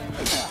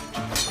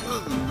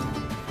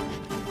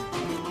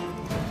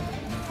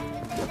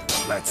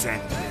 Let's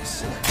end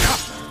this.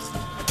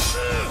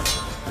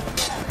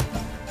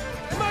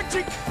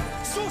 Magic!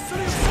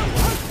 Sorcery of some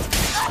kind!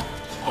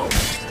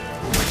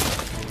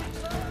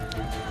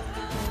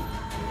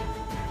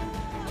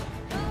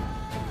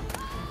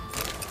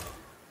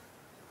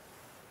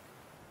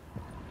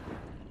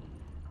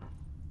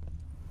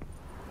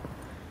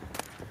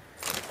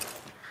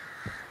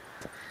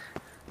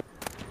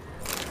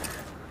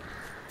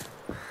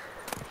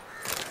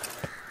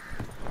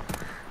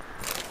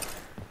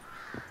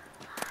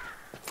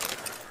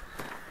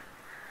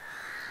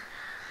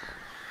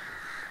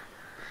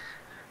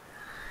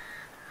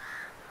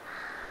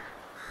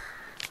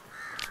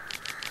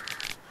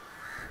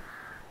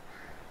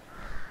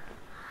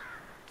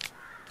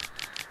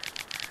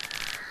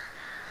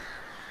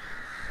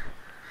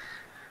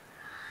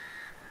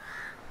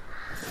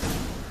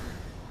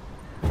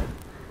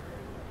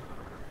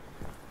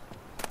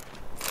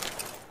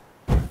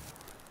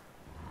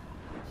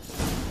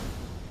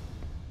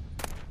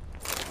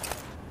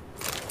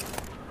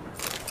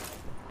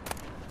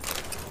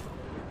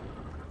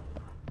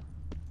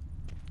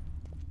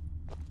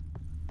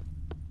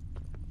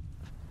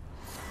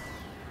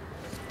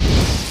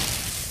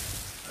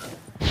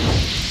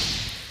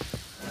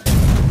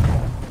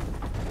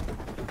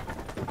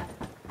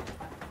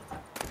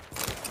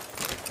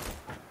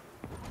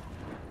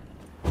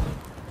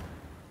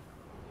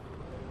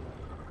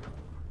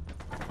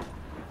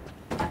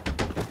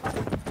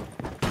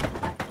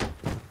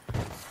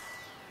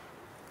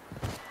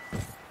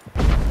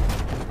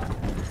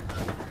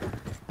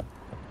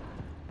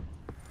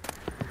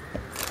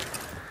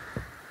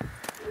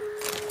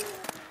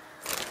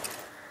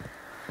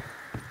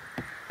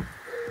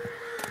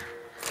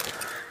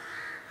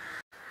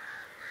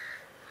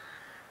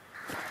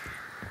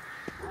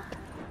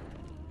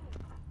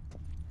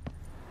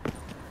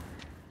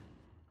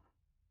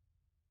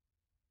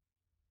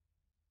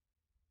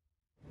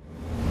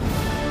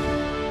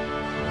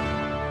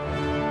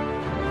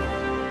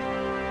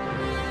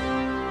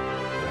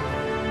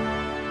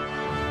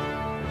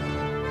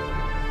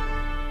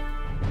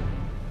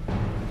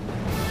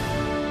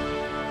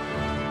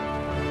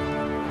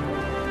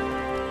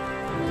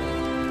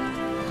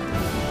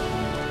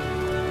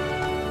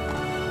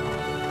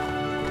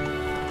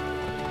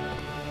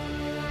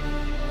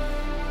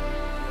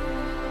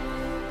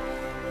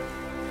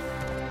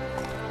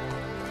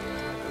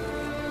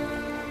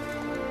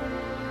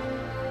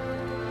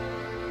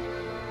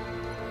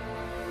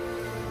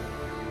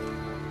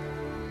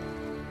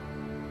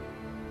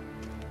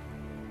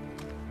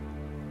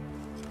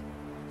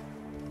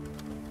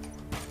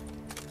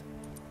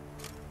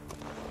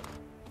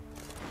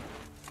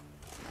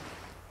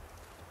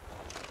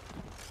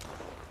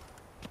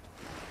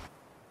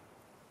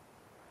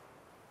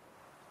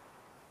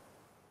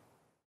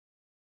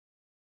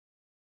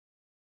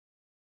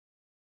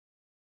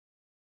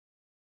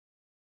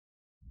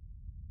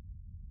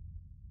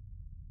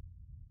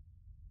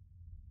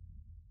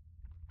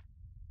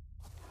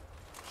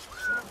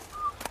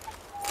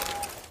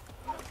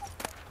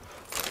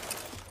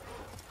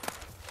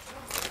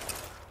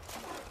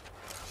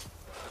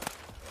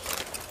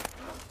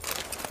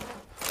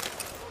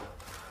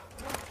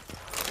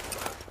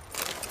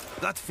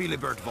 That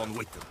Philibert von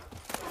Witten.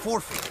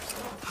 4 fingers.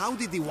 How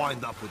did he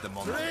wind up with the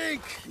money?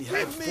 Drink!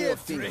 Give me a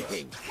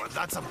drink. Well,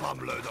 that's a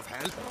bumload of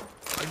help.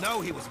 I know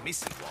he was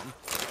missing one.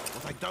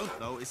 What I don't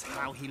know is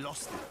how he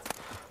lost it.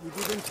 He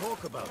didn't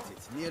talk about it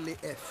nearly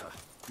ever.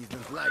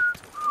 Didn't like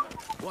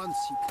to. Once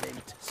he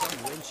claimed some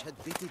wench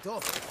had bit it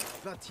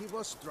off, but he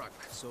was struck,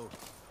 so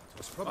it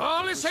was probably...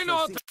 Alle say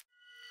not!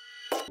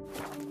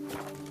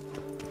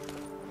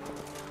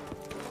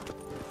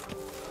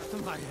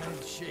 My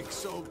hand shakes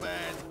so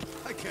bad,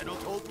 I cannot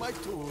hold my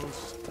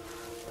tools.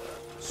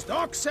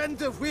 Stocks and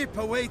the whip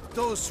await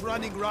those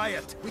running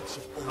riot.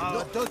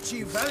 Our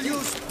duchy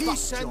values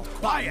peace and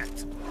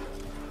quiet.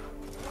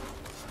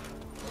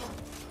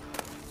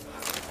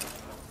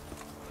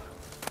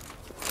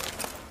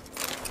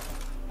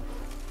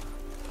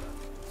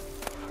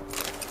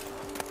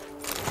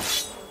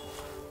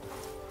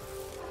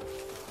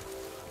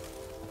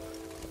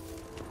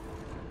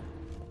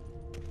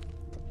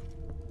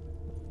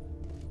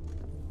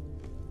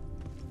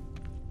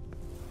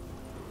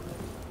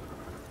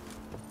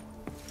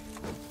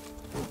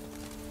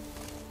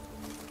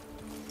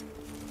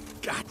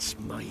 That's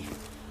my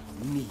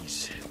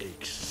knees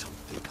ache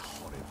something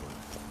horrible.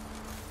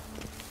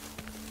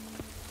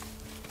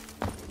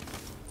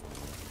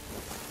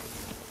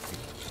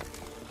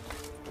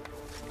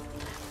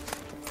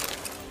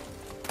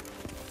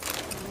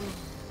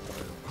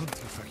 I wonder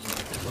if I can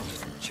get a lot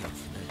from chaff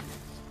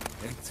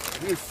now.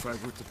 And if I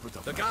were to put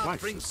up The my guard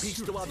rifle brings peace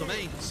suit. to our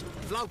domains.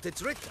 Flout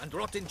its writ and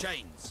rot in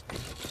chains.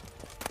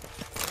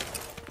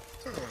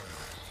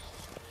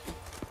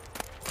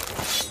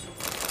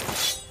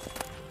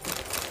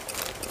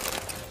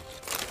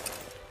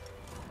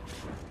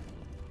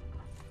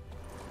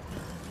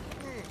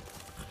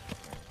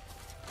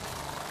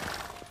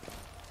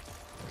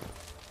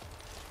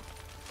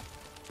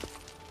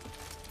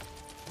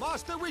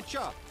 Master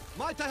Witcher,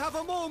 Might I have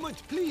a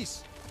moment,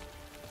 please?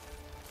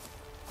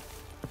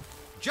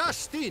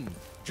 Just in,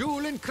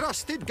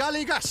 jewel-encrusted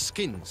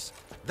galligaskins.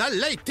 The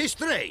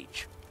latest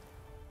rage.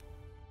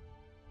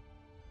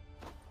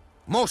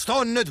 Most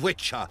honoured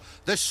Witcher,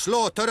 the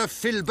slaughter of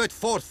Filbert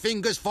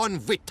Fourfingers von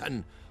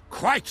Witten.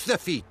 Quite the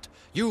feat.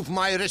 You've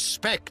my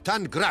respect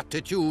and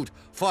gratitude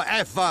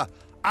forever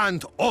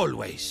and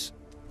always.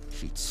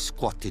 He'd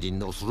squatted in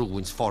those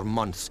ruins for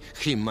months,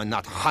 him and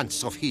that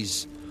Hans of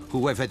his.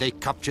 Whoever they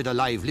captured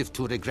alive lived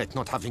to regret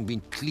not having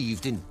been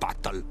cleaved in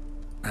battle.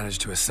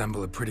 Managed to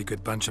assemble a pretty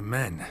good bunch of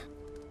men.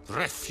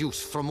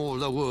 Refuse from all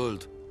the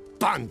world.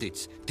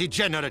 Bandits,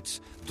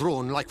 degenerates,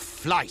 drawn like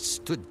flies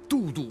to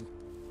doo-doo.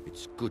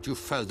 It's good you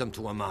fell them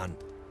to a man.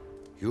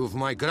 You've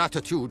my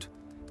gratitude,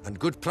 and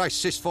good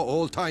prices for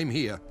all time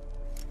here.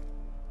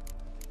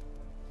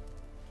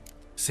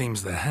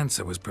 Seems the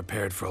Hansa was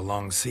prepared for a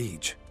long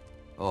siege.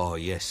 Oh,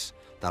 yes.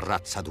 The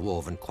rats had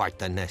woven quite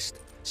the nest.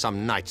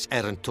 Some knights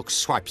errant took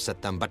swipes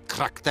at them, but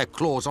cracked their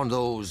claws on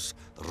those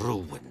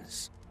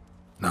ruins.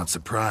 Not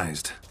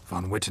surprised.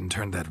 Von Witten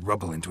turned that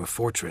rubble into a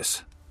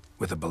fortress.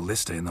 With a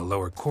ballista in the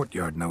lower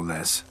courtyard, no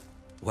less.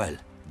 Well,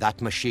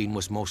 that machine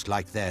was most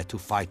like there to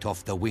fight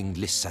off the winged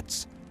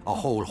lizards. A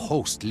whole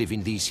host live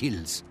in these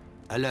hills.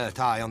 Alert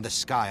eye on the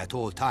sky at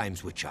all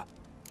times, Witcher.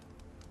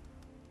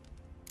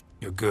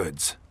 Your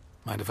goods.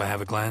 Mind if I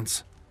have a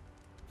glance?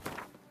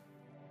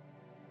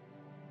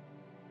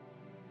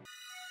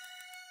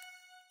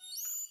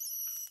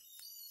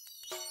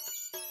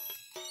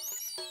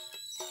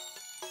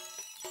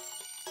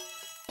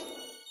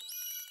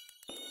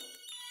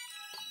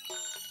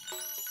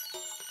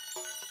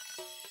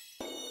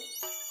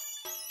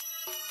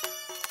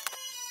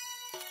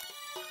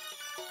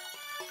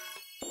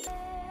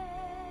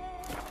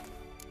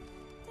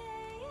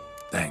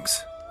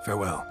 Thanks.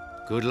 Farewell.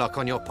 Good luck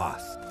on your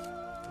path.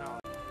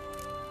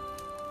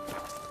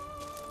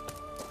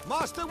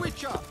 Master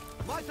Witcher,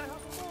 might I have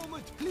a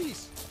moment,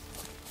 please?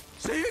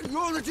 Say it,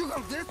 you're the Duke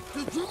of Death,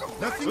 the Duke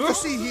of Nothing to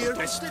see here.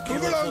 Best Move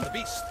hero along. for the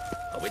beast,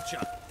 a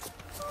Witcher.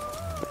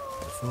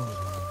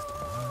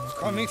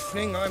 Come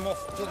evening, I'm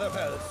off to the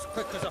wells,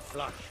 quick as a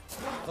flash.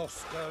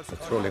 Those girls...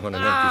 Patrolling on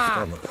an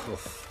empty stomach.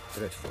 Oof,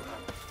 dreadful.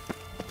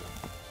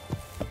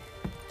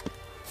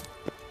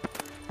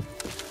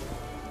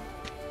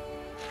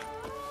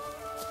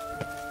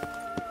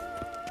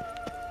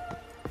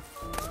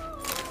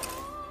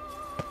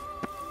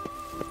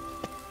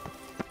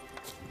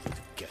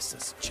 Guess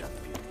as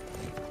champion.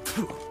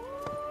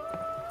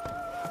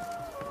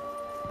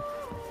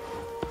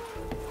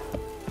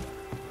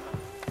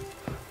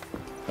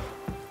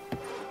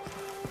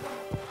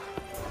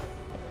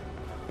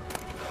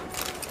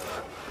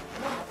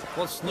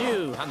 What's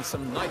new,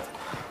 handsome knight?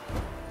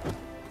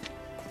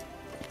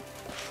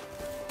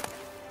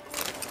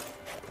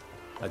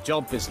 A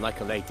job is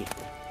like a lady.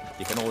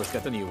 You can always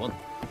get a new one.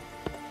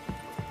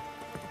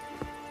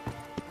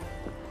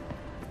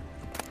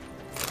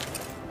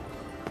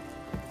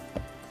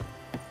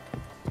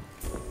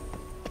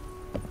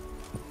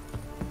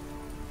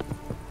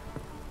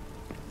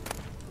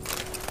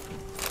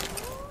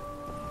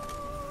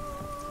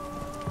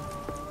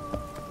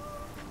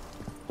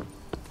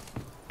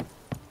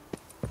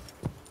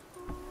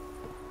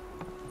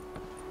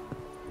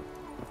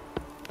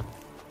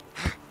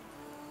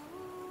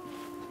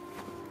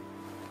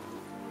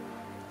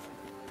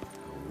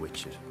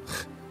 Witcher.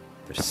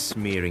 They're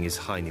smearing his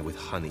hiney with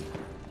honey.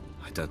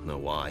 I don't know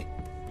why.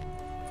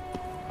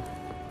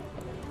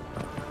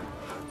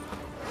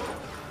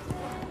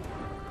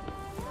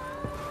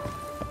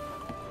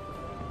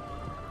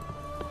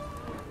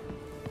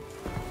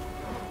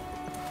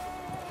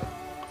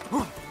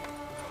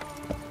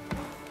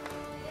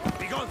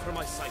 Be gone from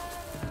my sight.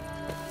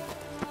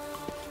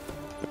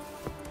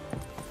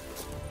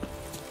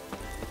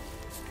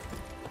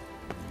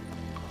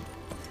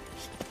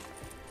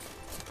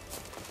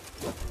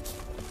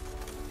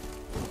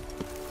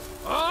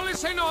 All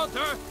is in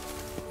order!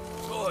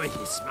 Oh,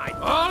 he's mine.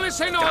 All is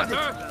in Got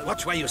order! it.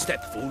 Watch where you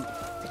step, fool.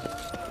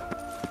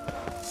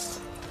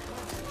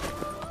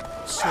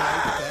 Slide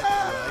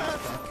that right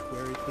back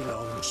where it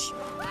belongs.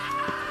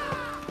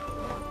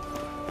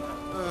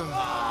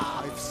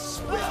 I've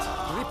sweat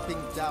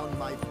dripping down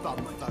my bum.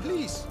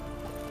 Please.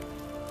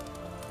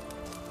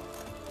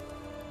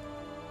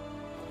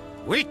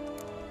 Wait!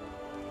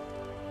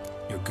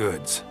 Your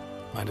goods.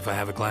 Mind if I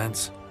have a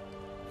glance?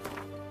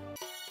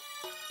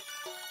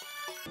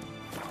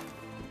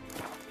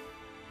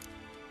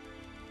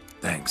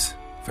 Thanks.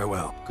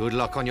 Farewell. Good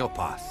luck on your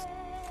path.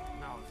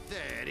 Now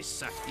there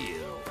is a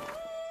hero.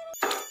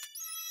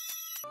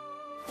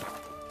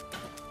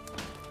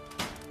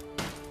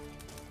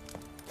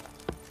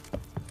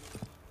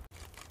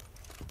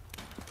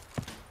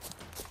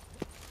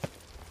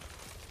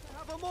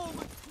 Have a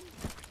moment.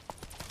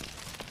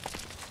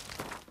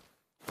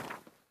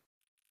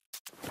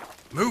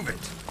 Move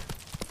it!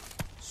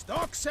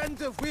 Stocks and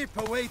the whip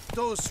await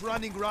those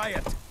running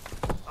riot.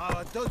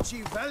 Our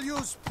duchy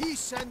values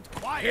peace and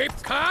quiet.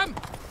 Keep calm!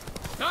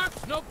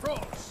 Start no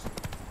brawls!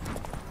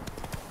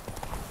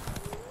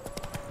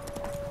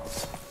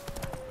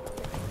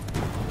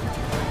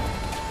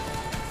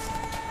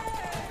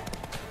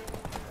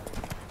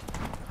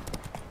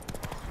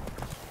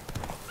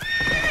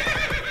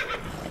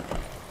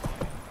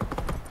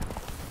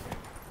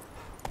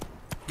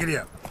 Giddy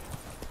up.